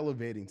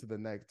elevating to the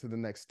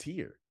next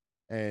tier,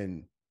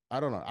 and I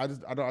don't know. I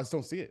just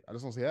don't see it. I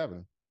just don't see it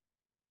happening.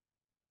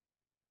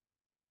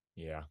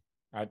 Yeah.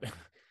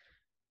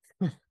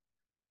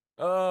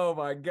 Oh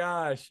my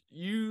gosh.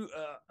 You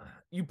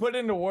put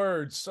into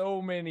words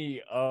so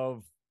many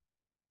of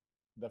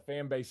the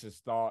fan base's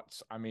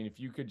thoughts. I mean, if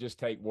you could just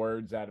take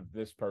words out of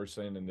this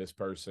person and this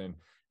person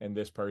and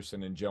this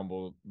person and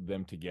jumble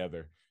them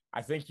together.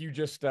 I think you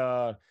just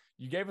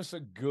you gave us a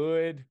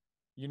good,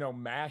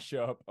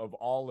 mashup of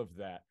all of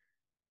that.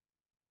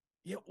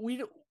 Yeah, we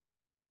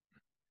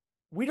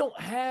don't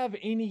have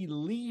any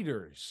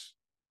leaders.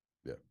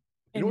 Yeah.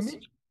 And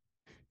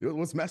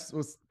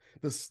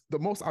the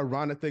most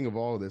ironic thing of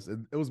all of this?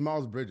 It was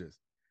Miles Bridges.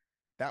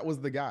 That was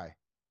the guy.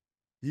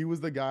 He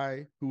was the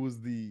guy who was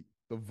the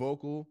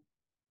vocal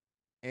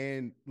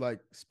and like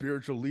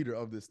spiritual leader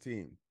of this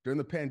team. During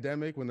the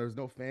pandemic, when there's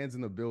no fans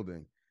in the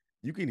building,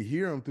 you can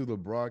hear him through the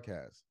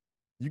broadcast.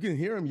 You can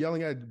hear him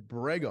yelling at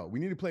Borrego, we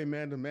need to play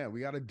man-to-man.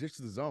 We got to ditch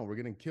the zone. We're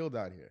getting killed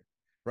out here,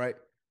 right?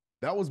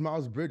 That was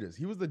Miles Bridges.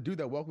 He was the dude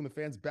that welcomed the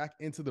fans back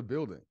into the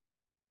building.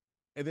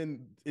 And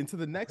then into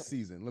the next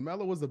season,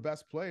 LaMelo was the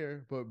best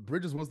player, but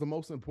Bridges was the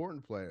most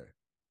important player.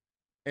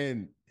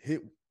 And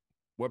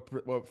what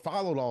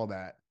followed all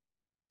that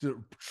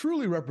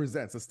truly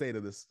represents the state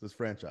of this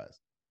franchise.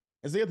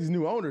 And so you got these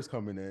new owners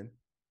coming in,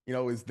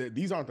 is that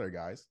these aren't their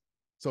guys.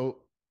 So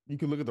you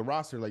can look at the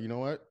roster like, you know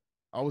what?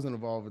 I wasn't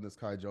involved in this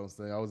Kai Jones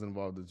thing. I wasn't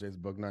involved in the James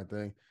Bouknight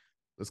thing.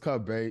 Let's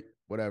cut bait,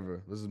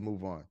 whatever. Let's just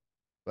move on.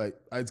 Like,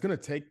 it's gonna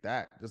take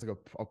that, just like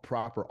a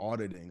proper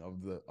auditing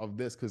of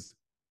this, because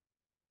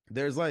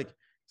there's like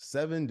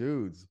 7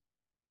 dudes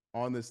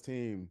on this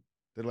team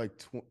that are like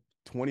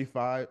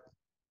 25.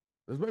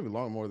 There's maybe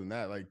more than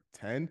that, like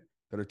 10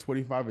 that are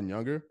 25 and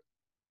younger.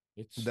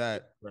 It's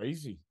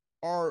crazy.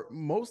 Are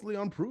mostly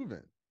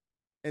unproven.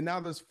 And now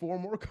there's 4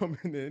 more coming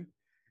in.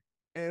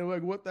 And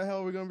like, what the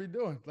hell are we gonna be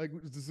doing? Like,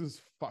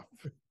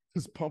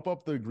 just pump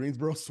up the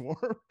Greensboro Swarm?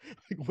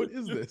 Like, what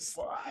is this?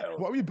 Wild.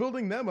 Why are we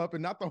building them up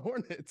and not the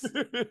Hornets?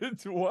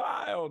 It's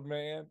wild,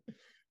 man.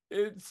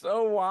 It's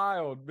so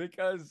wild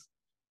because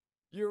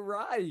you're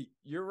right.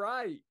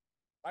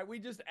 Like, we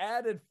just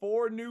added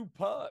 4 new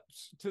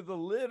pups to the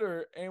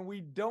litter, and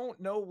we don't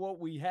know what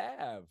we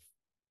have.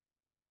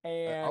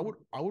 And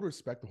I would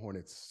respect the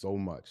Hornets so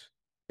much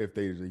if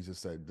they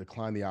just said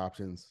decline the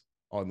options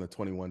on the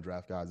 21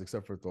 draft guys,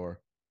 except for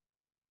Thor.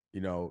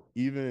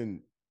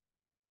 Even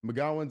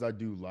McGowan's I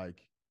do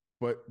like,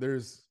 but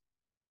there's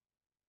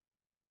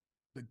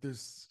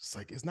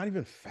it's not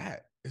even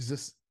fat. It's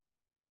just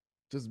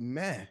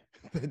meh.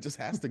 It just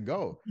has to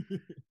go.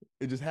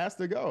 It just has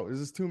to go. There's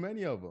just too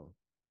many of them.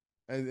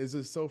 And it's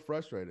just so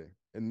frustrating.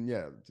 And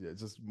yeah,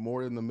 it's just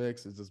more in the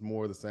mix. It's just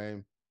more of the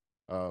same.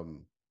 Oh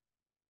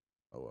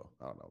well,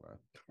 I don't know, man.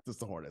 It's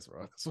the Hornets,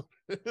 bro.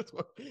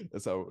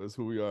 That's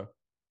who we are.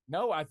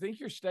 No, I think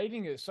you're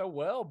stating it so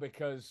well,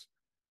 because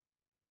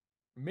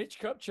Mitch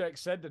Kupchak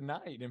said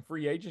tonight in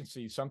free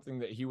agency, something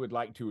that he would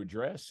like to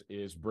address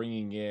is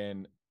bringing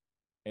in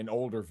an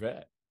older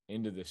vet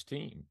into this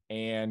team.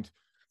 And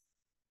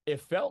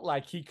it felt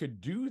like he could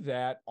do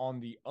that on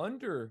the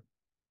under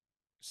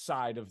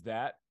side of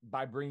that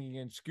by bringing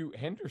in Scoot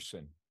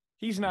Henderson.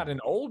 He's not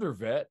an older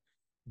vet,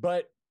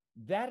 but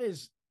that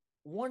is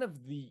one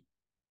of the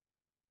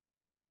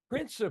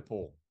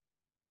principal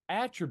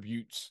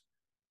attributes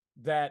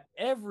that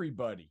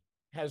everybody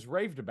has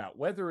raved about,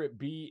 whether it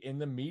be in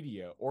the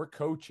media or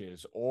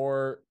coaches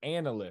or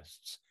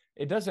analysts.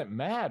 It doesn't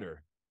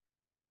matter.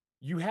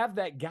 You have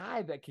that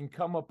guy that can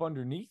come up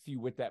underneath you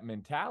with that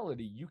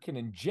mentality. You can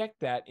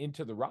inject that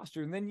into the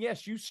roster. And then,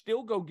 yes, you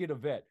still go get a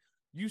vet.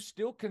 You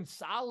still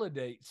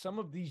consolidate some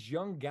of these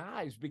young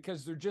guys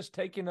because they're just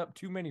taking up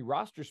too many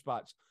roster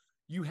spots.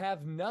 You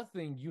have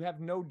nothing. You have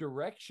no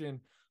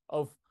direction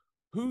of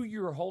who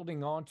you're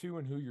holding on to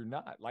and who you're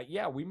not. Like,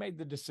 yeah, we made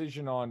the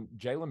decision on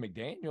Jalen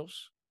McDaniels.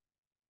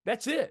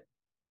 That's it.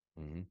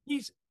 Mm-hmm.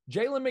 He's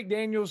Jalen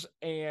McDaniels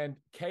and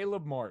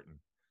Caleb Martin.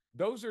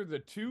 Those are the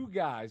two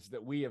guys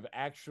that we have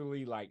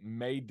actually like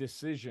made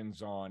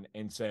decisions on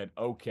and said,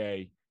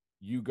 okay,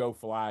 you go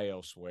fly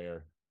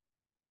elsewhere.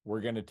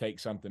 We're going to take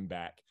something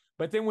back.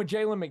 But then with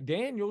Jalen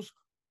McDaniels,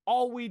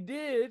 all we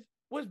did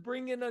was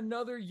bring in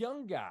another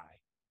young guy.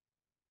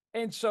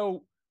 And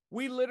so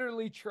we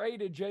literally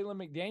traded Jalen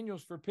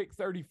McDaniels for pick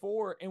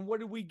 34. And what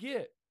did we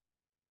get?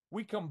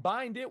 We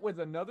combined it with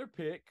another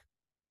pick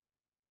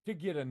to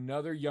get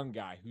another young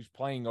guy who's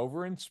playing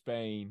over in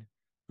Spain,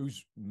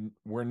 who's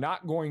we're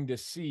not going to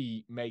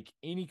see make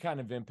any kind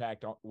of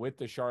impact with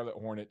the Charlotte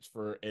Hornets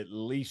for at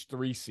least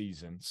 3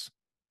 seasons.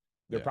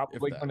 They're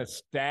probably going to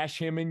stash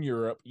him in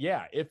Europe.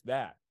 Yeah, if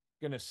that.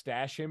 Going to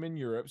stash him in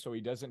Europe so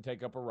he doesn't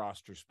take up a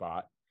roster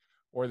spot,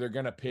 or they're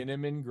going to pin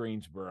him in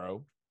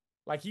Greensboro.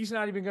 Like, he's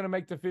not even going to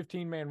make the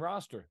 15-man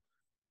roster.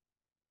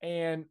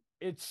 And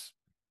it's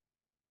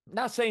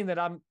not saying that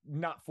I'm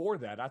not for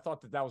that. I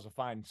thought that was a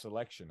fine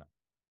selection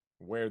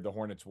where the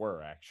Hornets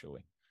were,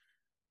 actually.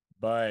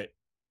 But,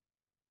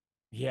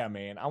 yeah,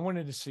 man, I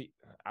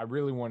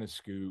really wanted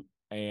Scoot.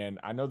 And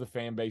I know the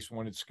fan base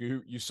wanted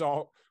Scoot.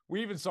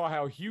 We even saw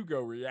how Hugo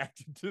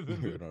reacted to the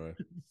news.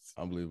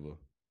 Unbelievable.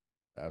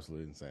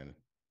 Absolutely insane.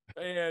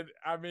 And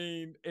I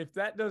mean, if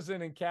that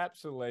doesn't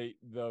encapsulate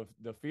the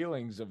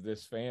feelings of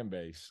this fan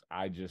base,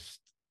 I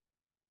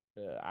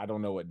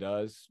don't know what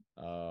does.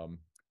 I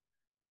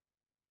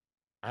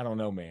don't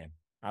know, man.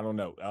 I don't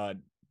know.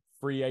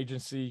 Free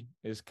agency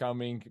is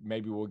coming.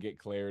 Maybe we'll get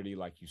clarity.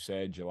 Like you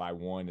said, July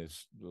 1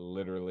 is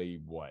literally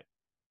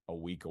a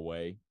week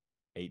away,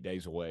 8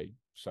 days away.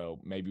 So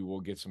maybe we'll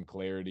get some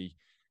clarity.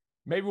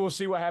 Maybe we'll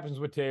see what happens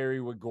with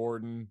Terry, with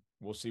Gordon.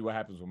 We'll see what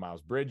happens with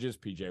Miles Bridges,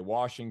 PJ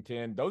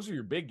Washington. Those are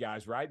your big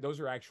guys, right? Those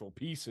are actual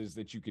pieces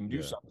that you can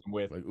do something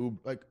with.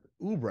 Like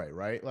Oubre,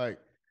 right? Like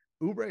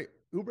Oubre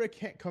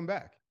can't come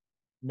back.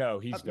 No,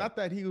 he's not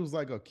that he was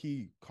like a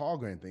key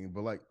cog or anything,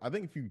 but like I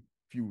think if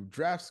you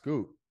draft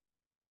Scoot,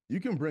 you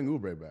can bring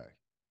Oubre back.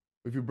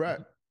 If you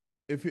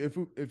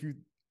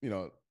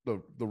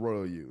the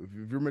royal you,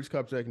 if you're Mitch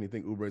Kupchak and you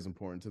think Oubre is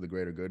important to the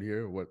greater good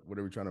here, what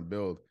are we trying to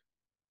build?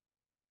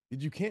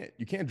 You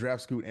can't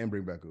draft Scoot and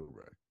bring back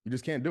Oubre. You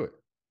just can't do it.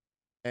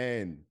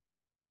 And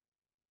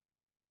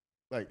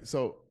like,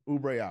 so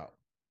Oubre out.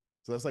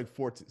 So that's like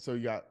 14. So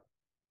you got,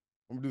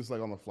 I'm gonna do this like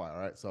on the fly. All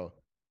right. So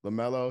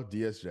LaMelo,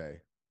 DSJ,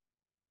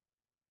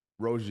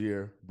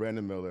 Rozier,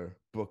 Brandon Miller,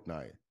 Book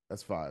Knight.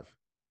 That's 5.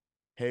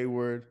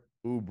 Hayward,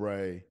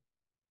 Oubre,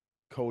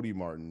 Cody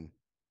Martin,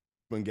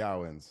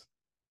 McGowans.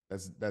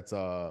 That's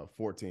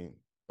 14.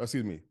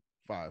 Excuse me,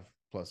 5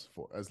 plus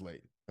 4. That's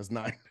late. That's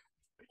 9.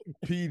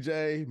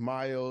 PJ,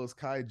 Miles,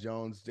 Kai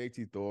Jones,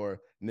 JT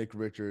Thor, Nick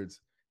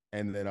Richards,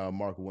 and then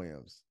Mark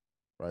Williams.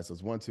 Right. So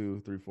it's 1,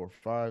 2, 3, 4,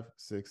 5,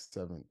 6,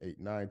 7, 8,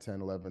 9,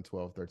 10, 11,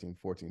 12, 13,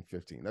 14,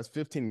 15. That's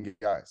 15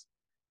 guys.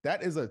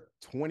 That is a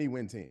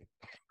 20-win team.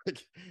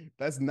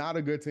 That's not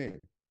a good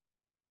team.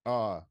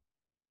 And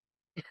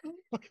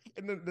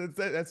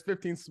that's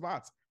 15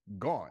 spots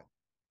gone.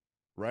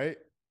 Right.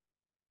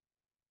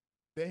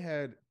 They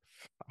had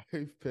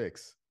 5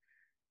 picks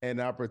and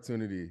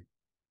opportunity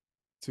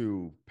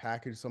to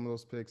package some of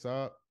those picks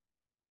up.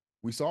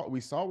 We saw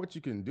what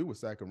you can do with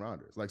second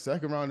rounders. Like,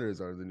 second rounders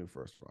are the new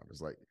first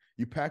rounders. Like,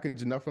 you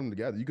package enough of them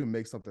together, you can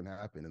make something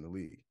happen in the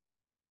league.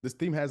 This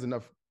team has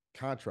enough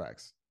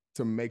contracts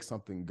to make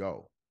something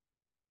go.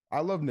 I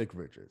love Nick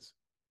Richards,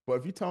 but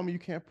if you tell me you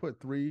can't put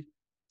 3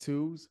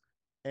 2s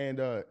and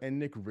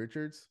Nick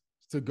Richards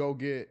to go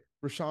get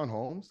Rashawn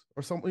Holmes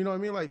or something, you know what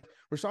I mean? Like,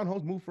 Rashawn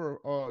Holmes moved for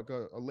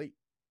a late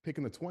pick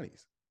in the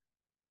 20s.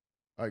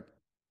 Like,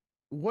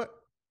 what?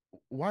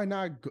 Why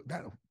not go,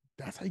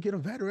 that's how you get a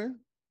veteran.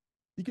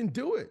 You can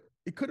do it.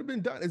 It could have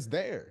been done. It's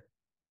there.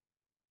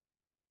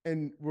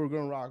 And we're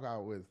going to rock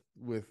out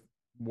with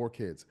more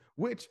kids,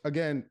 which,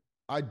 again,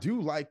 I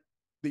do like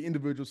the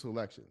individual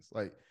selections.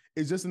 Like,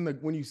 it's just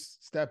when you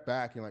step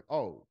back and like,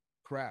 oh,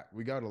 crap,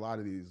 we got a lot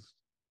of these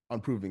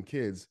unproven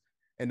kids,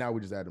 and now we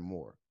just added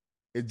more.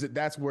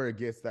 That's where it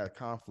gets that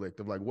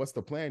conflict of like, what's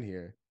the plan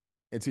here?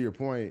 And to your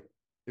point,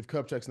 if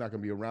Kupchak's not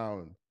going to be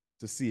around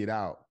to see it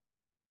out,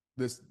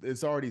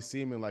 it's already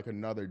seeming like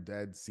another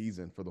dead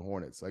season for the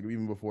Hornets, like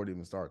even before it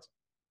even starts.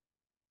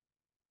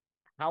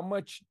 How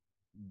much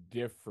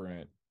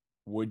different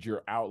would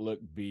your outlook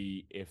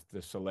be if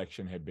the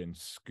selection had been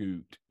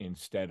Scoot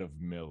instead of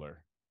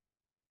Miller?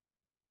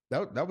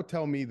 That would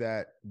tell me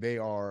that they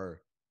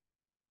are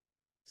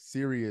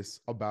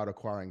serious about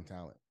acquiring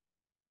talent,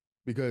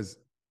 because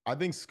I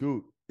think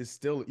Scoot is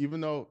still,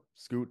 even though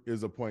Scoot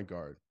is a point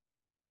guard,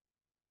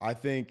 I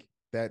think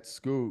that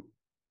Scoot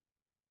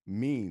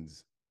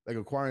means, like,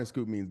 acquiring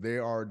Scoot means they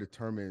are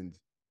determined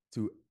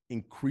to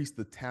increase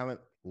the talent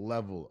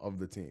level of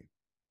the team.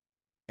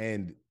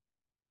 And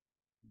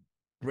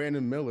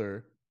Brandon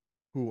Miller,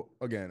 who,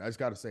 again, I just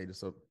got to say this,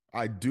 so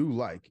I do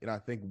like, and I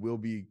think will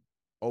be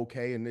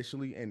okay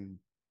initially and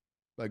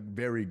like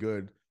very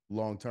good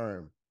long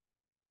term.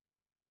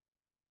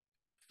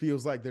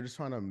 feels like they're just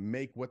trying to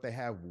make what they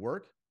have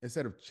work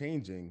instead of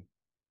changing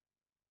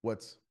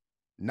what's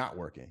not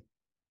working.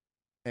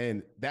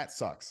 And that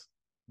sucks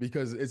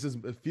because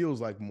it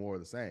feels like more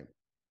of the same.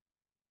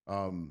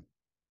 I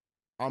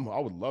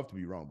would love to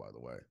be wrong, by the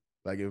way.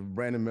 Like if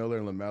Brandon Miller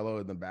and LaMelo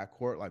in the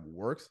backcourt like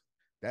works,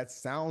 that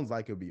sounds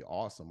like it'd be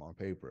awesome on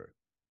paper.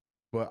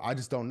 But I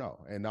just don't know,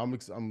 and I'm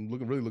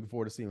really looking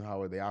forward to seeing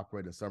how they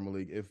operate in summer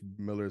league if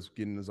Miller's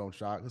getting his own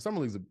shot. Because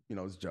summer league's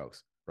it's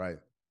jokes, right?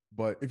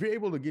 But if you're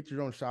able to get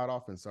your own shot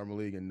off in summer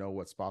league and know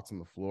what spots on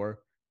the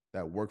floor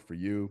that work for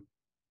you,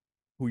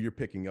 who you're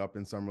picking up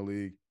in summer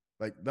league,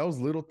 like those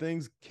little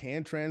things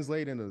can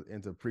translate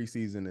into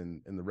preseason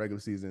and in the regular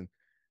season.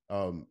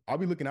 I'll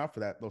be looking out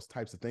for those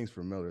types of things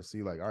for Miller.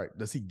 See, like, all right,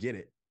 does he get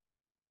it?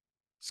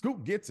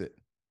 Scoop gets it,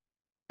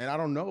 and I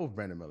don't know if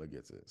Brandon Miller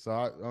gets it. So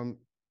I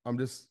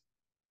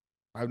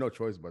have no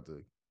choice but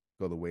to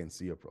go the wait and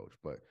see approach.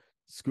 But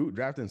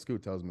drafting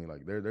Scoot tells me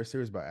like they're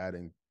serious about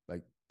adding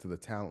like to the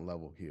talent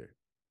level here.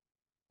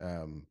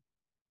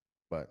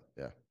 But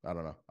yeah, I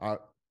don't know.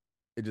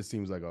 It just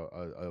seems like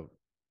a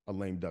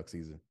lame duck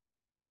season.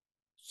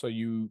 So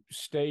you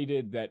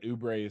stated that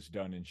Oubre is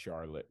done in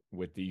Charlotte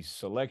with these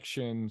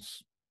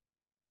selections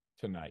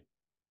tonight.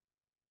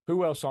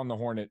 Who else on the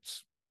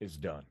Hornets is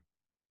done?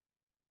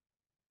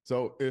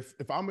 So if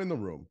I'm in the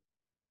room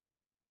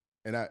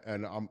and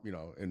I'm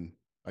and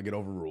I get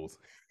overruled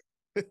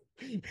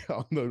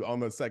on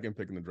the second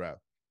pick in the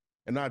draft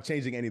and not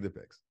changing any of the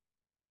picks,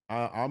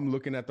 I'm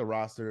looking at the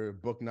roster.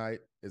 Book Night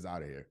is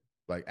out of here,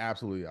 like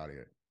absolutely out of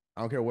here.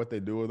 I don't care what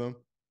they do with him.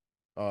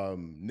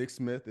 Nick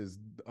Smith is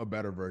a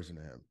better version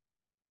of him.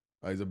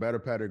 He's a better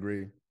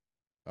pedigree.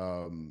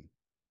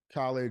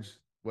 College,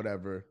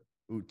 whatever.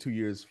 2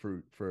 years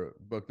for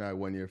Book Night,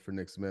 1 year for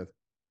Nick Smith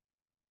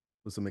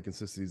with some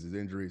inconsistencies and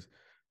injuries.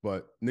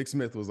 But Nick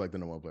Smith was like the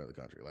 #1 player in the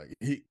country. Like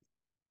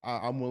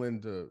I'm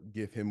willing to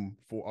give him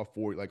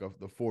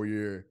the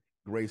 4-year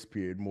grace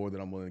period more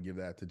than I'm willing to give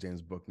that to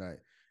James Bouknight.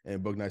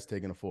 And Bouknight's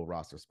taking a full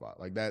roster spot.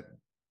 Like that,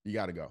 you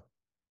got to go,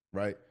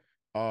 right?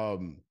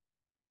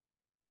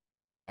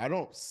 I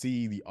don't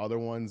see the other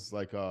ones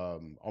like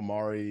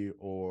Amari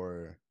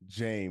or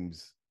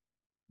James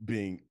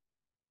being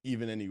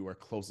even anywhere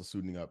close to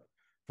suiting up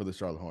for the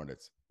Charlotte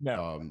Hornets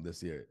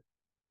this year.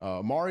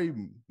 Amari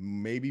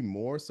maybe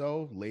more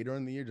so later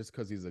in the year just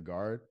because he's a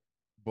guard,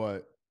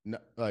 but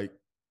the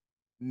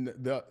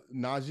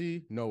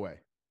Najee, no way.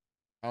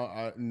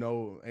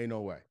 No, ain't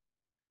no way.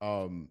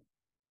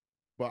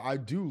 But I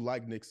do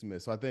like Nick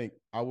Smith, so I think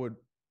I would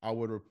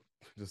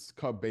just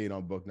cut bait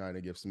on Book Night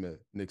and give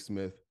Nick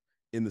Smith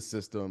in the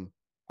system.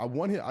 I'd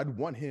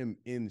want him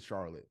in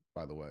Charlotte,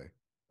 by the way.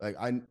 Like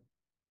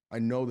I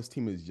know this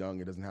team is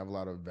young; it doesn't have a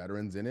lot of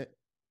veterans in it,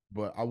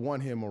 but I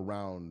want him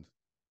around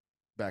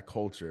that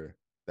culture,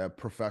 that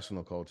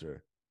professional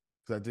culture,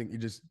 because I think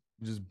you're just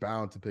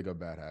bound to pick up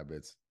bad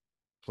habits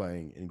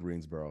playing in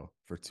Greensboro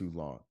for too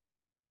long.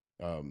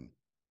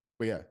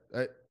 But yeah,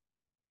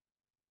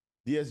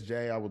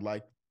 DSJ I would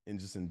like in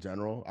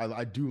general.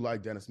 I do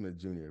like Dennis Smith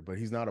Jr., but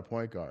he's not a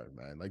point guard,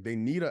 man. Like they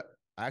need an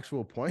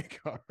actual point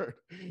guard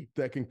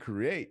that can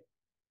create.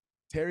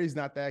 Terry's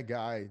not that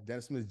guy.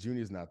 Dennis Smith Jr.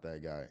 is not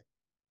that guy.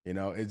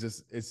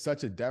 It's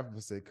such a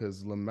deficit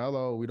because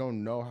LaMelo, we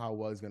don't know how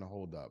well he's going to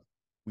hold up.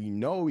 We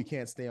know he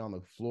can't stay on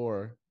the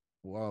floor.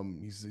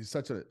 He's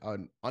such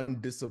an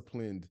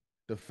undisciplined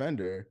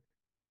defender.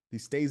 He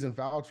stays in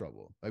foul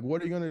trouble. Like,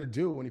 what are you going to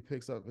do when he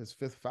picks up his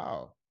 5th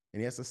foul and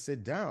he has to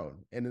sit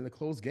down and in a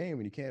close game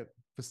and you can't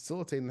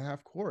facilitate in the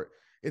half court?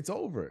 It's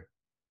over.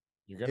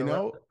 You're going to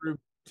run through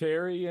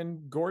Terry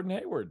and Gordon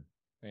Hayward,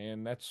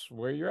 and that's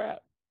where you're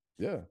at.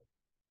 Yeah.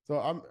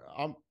 So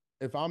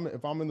if I'm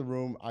in the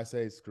room, I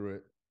say screw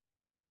it.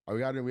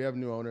 We have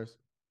new owners.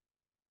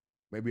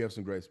 Maybe we have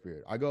some grace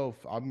period.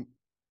 I'm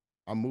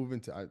moving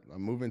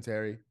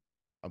Terry.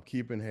 I'm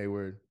keeping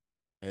Hayward,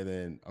 and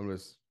then I'm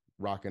just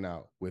rocking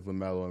out with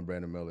LaMelo and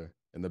Brandon Miller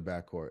in the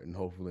backcourt, and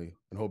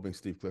hoping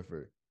Steve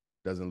Clifford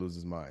doesn't lose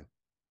his mind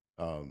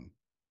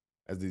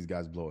as these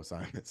guys blow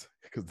assignments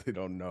because they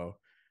don't know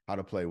how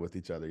to play with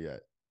each other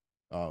yet.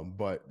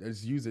 But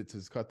just use it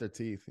to cut their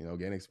teeth,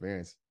 gain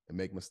experience and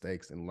make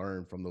mistakes and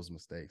learn from those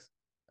mistakes.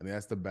 I mean,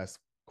 that's the best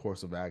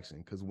course of action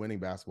because winning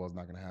basketball is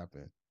not going to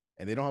happen.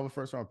 And they don't have a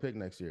first-round pick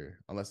next year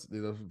unless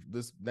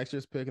this next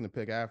year's pick and the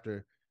pick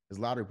after is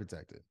lottery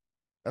protected.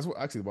 That's what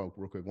actually, real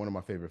quick, one of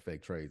my favorite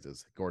fake trades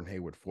is Gordon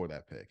Hayward for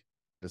that pick.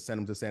 Just send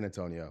him to San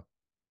Antonio,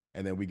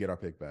 and then we get our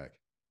pick back.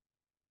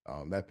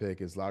 That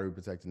pick is lottery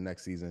protected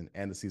next season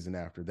and the season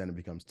after. Then it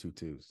becomes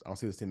 2-2s. I don't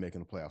see this team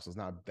making the playoffs. So it's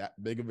not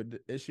that big of an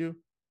issue,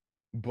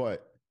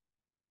 but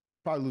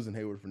probably losing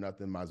Hayward for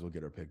nothing. Might as well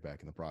get our pick back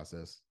in the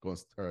process.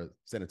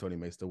 San Antonio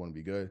may still want to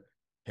be good.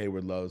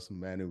 Hayward loves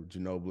Manu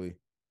Ginobili.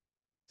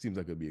 Seems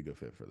like it'd be a good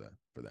fit for them.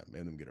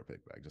 And them get our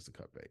pick back just to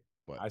cut bait.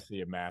 But I see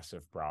a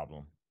massive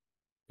problem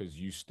because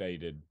you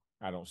stated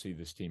I don't see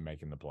this team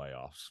making the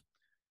playoffs,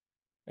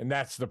 and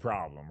that's the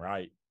problem,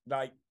 right?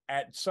 Like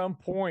at some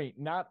point,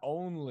 not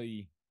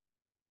only,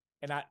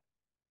 and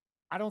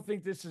I don't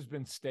think this has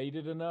been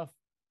stated enough,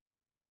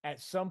 at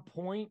some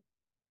point,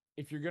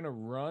 if you're going to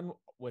run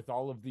with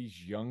all of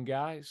these young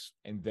guys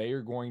and they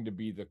are going to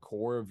be the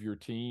core of your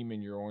team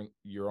and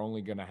you're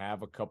only going to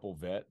have a couple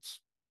vets,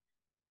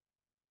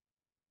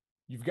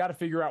 you've got to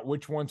figure out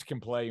which ones can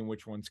play and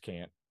which ones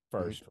can't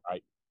first,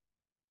 right?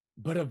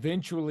 But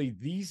eventually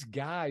these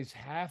guys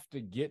have to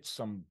get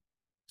some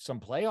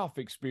playoff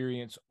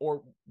experience,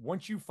 or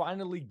once you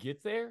finally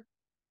get there,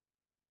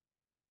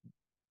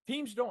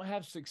 teams don't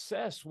have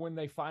success when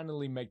they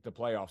finally make the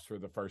playoffs for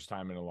the first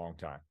time in a long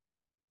time.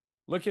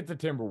 Look at the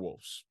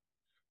Timberwolves.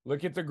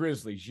 Look at the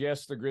Grizzlies.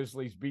 Yes, the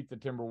Grizzlies beat the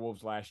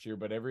Timberwolves last year,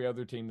 but every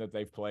other team that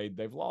they've played,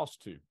 they've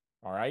lost to.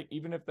 All right.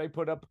 Even if they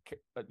put up,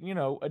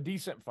 a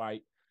decent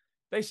fight,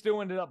 they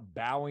still ended up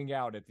bowing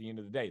out at the end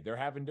of the day. They're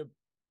having to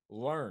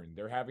learn,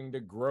 they're having to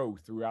grow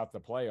throughout the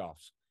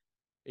playoffs.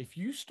 If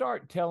you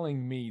start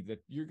telling me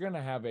that you're going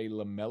to have a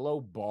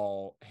LaMelo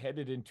Ball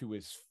headed into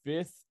his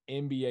 5th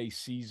NBA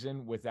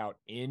season without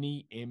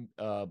any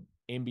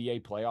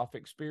NBA playoff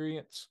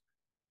experience,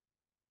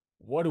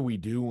 what are we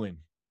doing?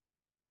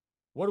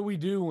 What are we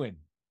doing?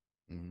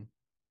 Mm-hmm.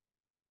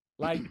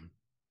 Like,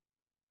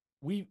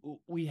 we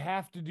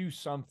have to do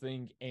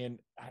something. And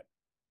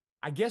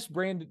I guess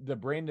the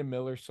Brandon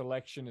Miller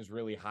selection is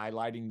really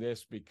highlighting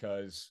this,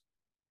 because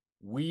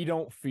we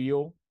don't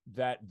feel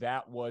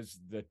that was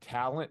the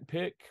talent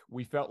pick.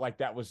 We felt like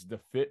that was the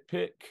fit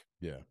pick.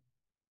 Yeah.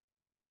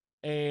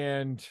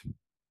 And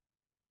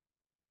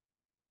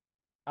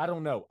I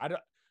don't know.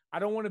 I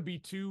don't want to be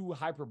too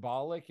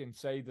hyperbolic and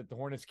say that the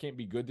Hornets can't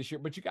be good this year,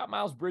 but you got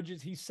Miles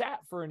Bridges. He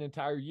sat for an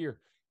entire year.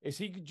 Is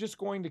he just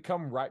going to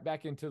come right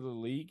back into the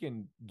league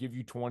and give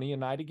you 20 a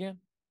night again?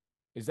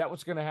 Is that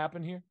what's going to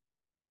happen here?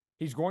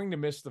 He's going to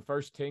miss the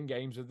first 10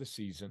 games of the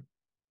season.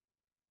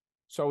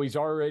 So he's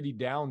already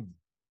down,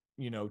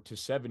 to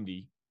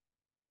 70,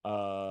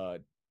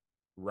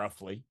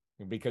 roughly,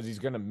 because he's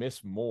going to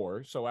miss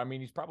more. So, I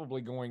mean, he's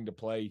probably going to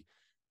play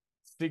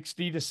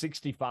 60 to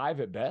 65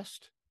 at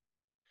best.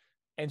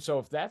 And so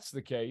if that's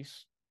the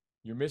case,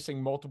 you're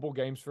missing multiple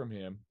games from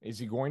him. Is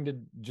he going to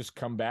just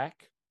come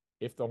back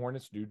if the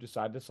Hornets do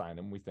decide to sign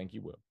him? We think he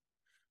will,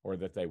 or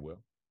that they will.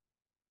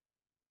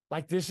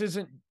 Like,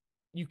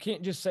 you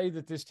can't just say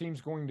that this team's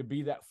going to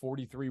be that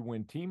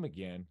 43-win team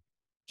again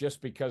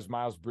just because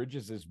Miles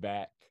Bridges is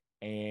back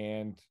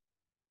and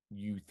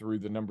you threw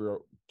the number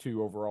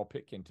 2 overall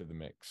pick into the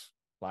mix.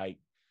 Like,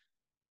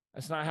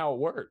 that's not how it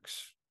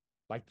works.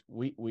 Like,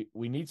 we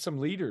need some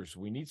leaders.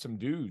 We need some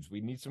dudes. We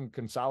need some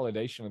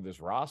consolidation of this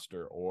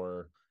roster,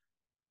 or,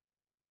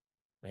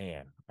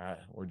 man,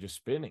 we're just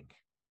spinning.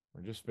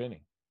 We're just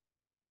spinning.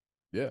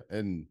 Yeah,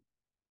 and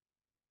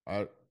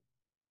I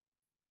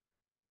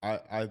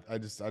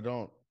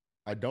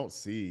don't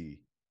see,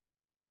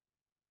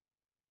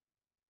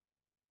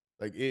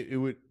 like, it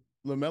would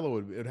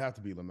have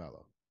to be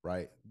LaMelo,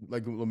 right?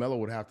 Like, LaMelo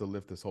would have to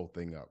lift this whole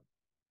thing up.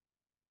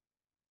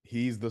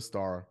 He's the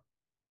star.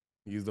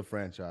 He's the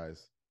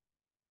franchise,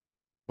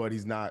 but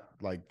he's not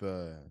like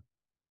the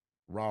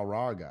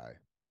rah guy.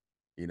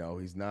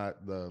 He's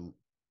not the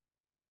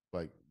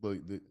like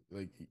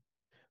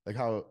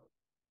how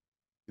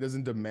he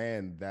doesn't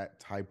demand that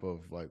type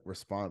of like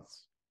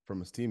response from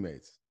his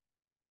teammates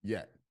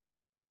yet.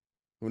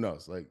 Who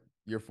knows? Like,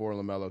 year 4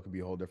 LaMelo could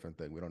be a whole different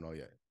thing. We don't know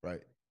yet,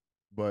 right?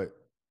 But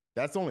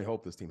that's the only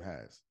hope this team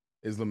has,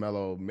 is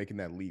LaMelo making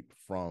that leap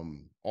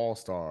from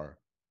all-star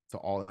to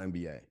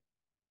all-NBA.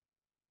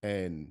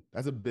 And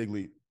that's a big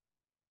leap.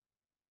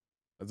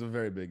 That's a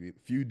very big leap.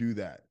 Few do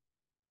that.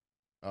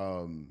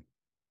 And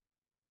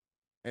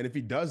if he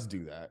does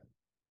do that,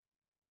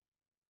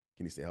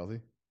 can he stay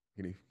healthy?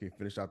 Can he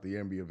finish out the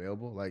year and be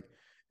available? Like,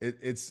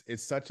 it's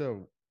such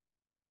a,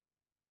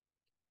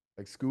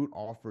 like, Scoot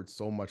offered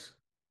so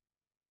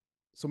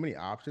many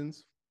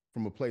options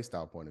from a play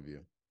style point of view,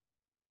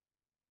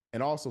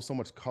 and also so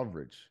much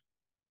coverage,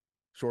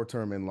 short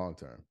term and long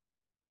term.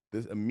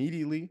 This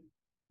immediately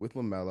with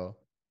LaMelo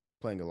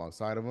playing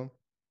alongside of him,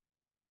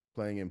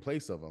 playing in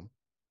place of him,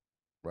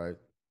 right?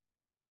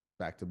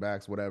 Back to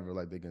backs, whatever.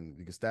 Like, you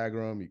can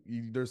stagger them.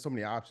 There's so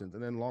many options,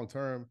 and then long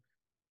term,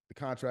 the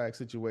contract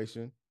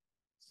situation.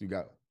 So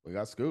we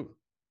got Scoot.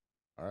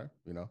 All right,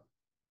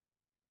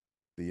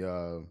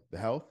 the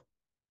health,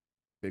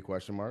 big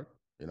question mark.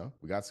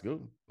 We got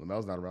Scoot.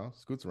 LaMelo's not around.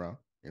 Scoot's around.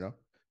 And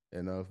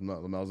if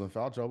LaMelo's in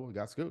foul trouble, we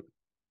got Scoot.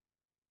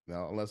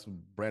 Now, unless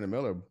Brandon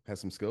Miller has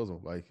some skills,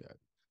 like,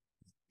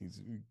 he's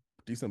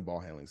decent ball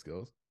handling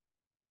skills.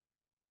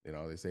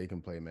 They say he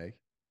can play make.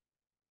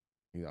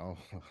 I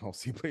don't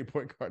see play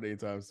point guard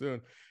anytime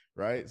soon,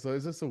 right? So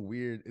it's just a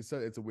weird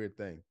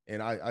thing.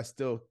 And I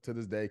still to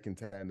this day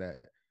contend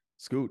that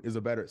Scoot is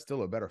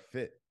still a better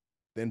fit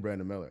than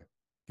Brandon Miller,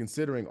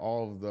 considering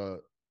all of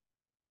the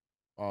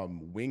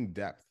wing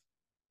depth,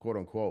 quote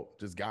unquote,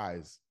 just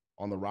guys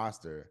on the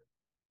roster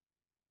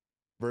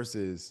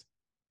versus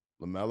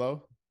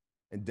LaMelo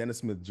and Dennis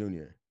Smith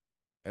Jr.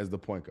 as the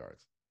point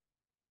guards.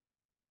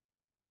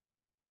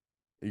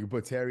 You can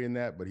put Terry in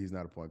that, but he's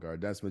not a point guard.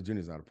 Dennis Smith Jr.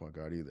 is not a point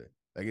guard either.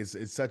 Like,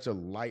 it's such a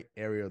light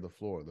area of the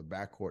floor. The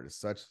backcourt is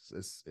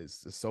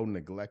so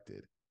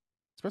neglected.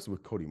 especially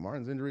with Cody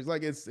Martin's injuries.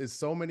 Like it's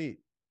so many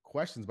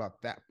questions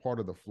about that part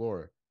of the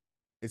floor.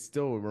 It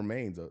still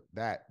remains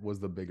that was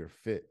the bigger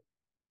fit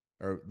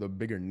or the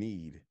bigger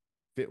need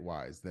fit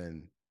wise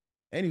than,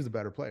 and he was a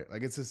better player.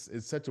 Like it's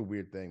such a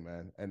weird thing,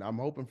 man. And I'm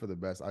hoping for the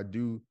best. I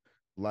do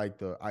like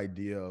the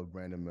idea of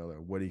Brandon Miller,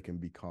 what he can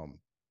become.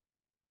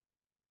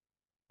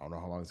 I don't know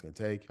how long it's gonna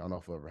take. I don't know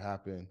if it'll ever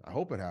happen. I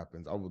hope it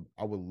happens.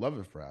 I would love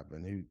it for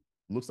happen. He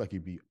looks like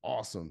he'd be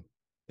awesome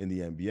in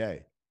the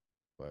NBA,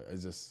 but it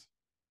just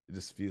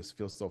feels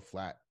so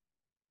flat.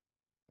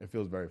 It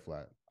feels very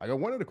flat. Like I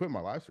wanted to quit my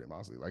live stream,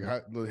 honestly. Like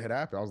it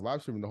happened. I was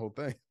live streaming the whole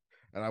thing,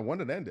 and I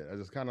wanted to end it. I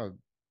just kind of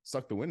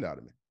sucked the wind out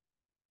of me.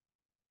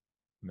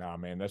 Nah,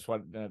 man, that's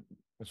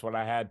what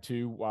I had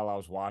to while I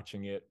was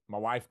watching it. My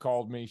wife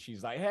called me.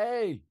 She's like,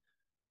 "Hey,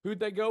 who'd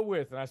they go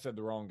with?" And I said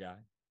the wrong guy.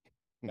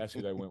 That's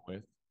who they went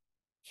with.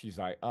 She's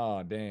like,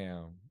 "Oh,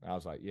 damn." I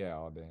was like, "Yeah,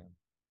 oh, damn."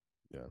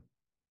 Yeah.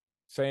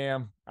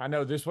 Sam, I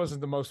know this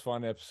wasn't the most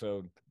fun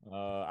episode.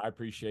 I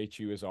appreciate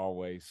you as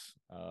always,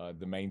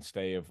 the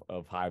mainstay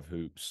of Hive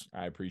Hoops.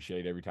 I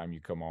appreciate every time you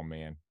come on,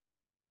 man.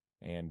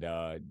 And,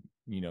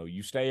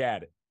 you stay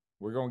at it.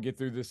 We're going to get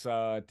through this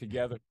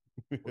together.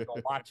 We're going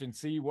to watch and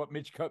see what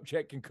Mitch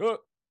Kupchak can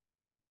cook.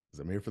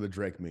 I'm here for the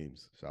Drake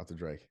memes. Shout out to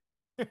Drake.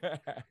 All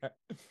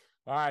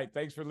right.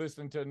 Thanks for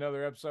listening to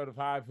another episode of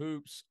Hive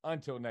Hoops.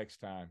 Until next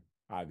time,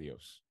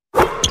 adios.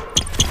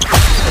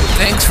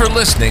 Thanks for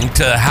listening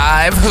to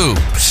Hive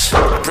Hoops,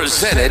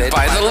 presented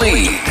by The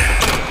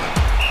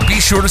Lead.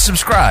 Be sure to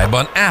subscribe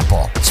on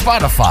Apple,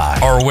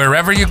 Spotify, or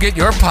wherever you get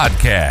your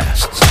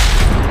podcasts.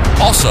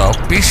 Also,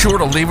 be sure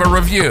to leave a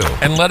review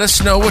and let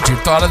us know what you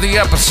thought of the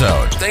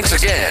episode. Thanks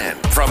again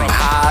from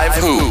Hive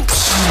Hoops.